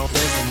 and girl.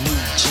 There's a new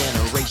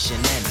generation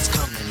and it's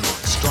coming on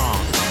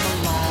strong.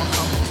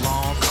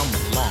 Come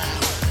along.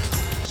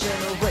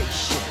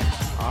 Generation,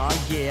 oh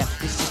yeah,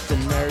 this is the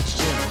nerds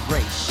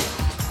generation.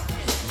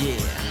 Yeah,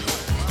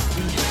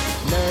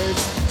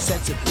 nerds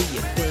said to be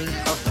a thing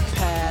of the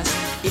past.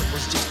 It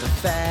was just a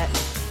fad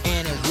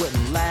and it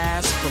wouldn't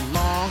last for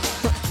long.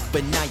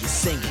 But now you're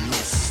singing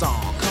this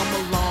song. Come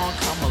along to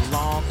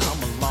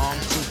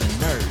the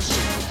nerds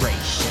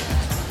generation.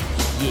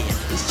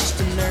 Yeah, it's just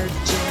a nerd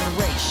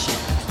generation.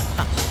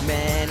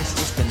 Man, it's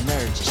just a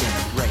nerd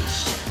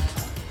generation.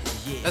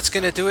 Yeah. That's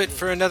going to do it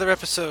for another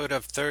episode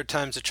of Third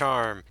Time's a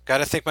Charm.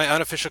 Gotta thank my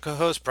unofficial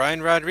co-host,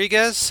 Brian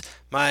Rodriguez,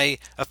 my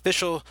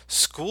official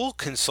school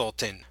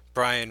consultant,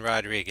 Brian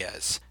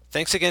Rodriguez.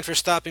 Thanks again for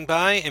stopping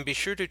by, and be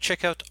sure to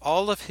check out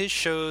all of his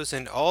shows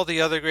and all the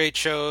other great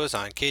shows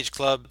on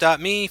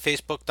cageclub.me,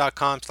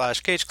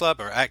 facebook.com/cageclub,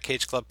 or at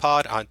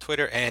cageclubpod on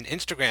Twitter and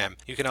Instagram.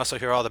 You can also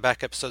hear all the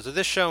back episodes of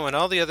this show and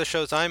all the other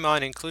shows I'm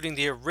on, including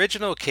the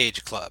original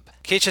Cage Club.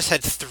 Cage has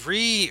had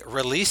 3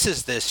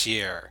 releases this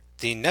year.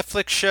 The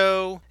Netflix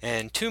show,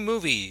 and 2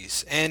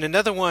 movies, and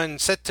another one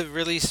set to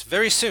release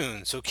very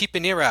soon, so keep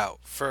an ear out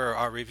for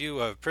our review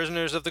of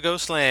Prisoners of the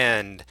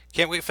Ghostland.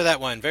 Can't wait for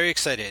that one, very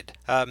excited.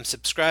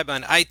 Subscribe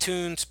on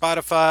iTunes,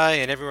 Spotify,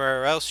 and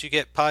everywhere else you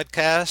get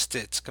podcasts.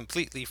 It's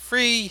completely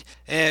free,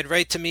 and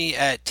write to me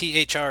at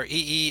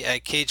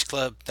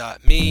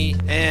three@cageclub.me,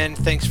 and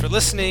thanks for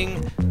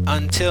listening.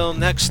 Until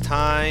next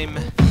time.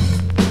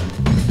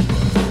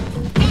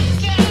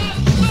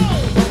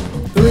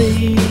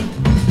 3,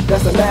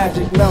 that's a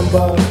magic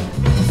number.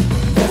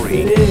 Yes,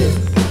 it is.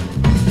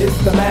 It's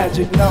the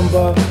magic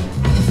number.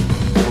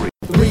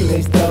 3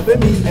 makes love at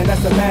me, and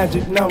that's a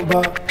magic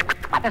number.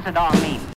 What does it all mean?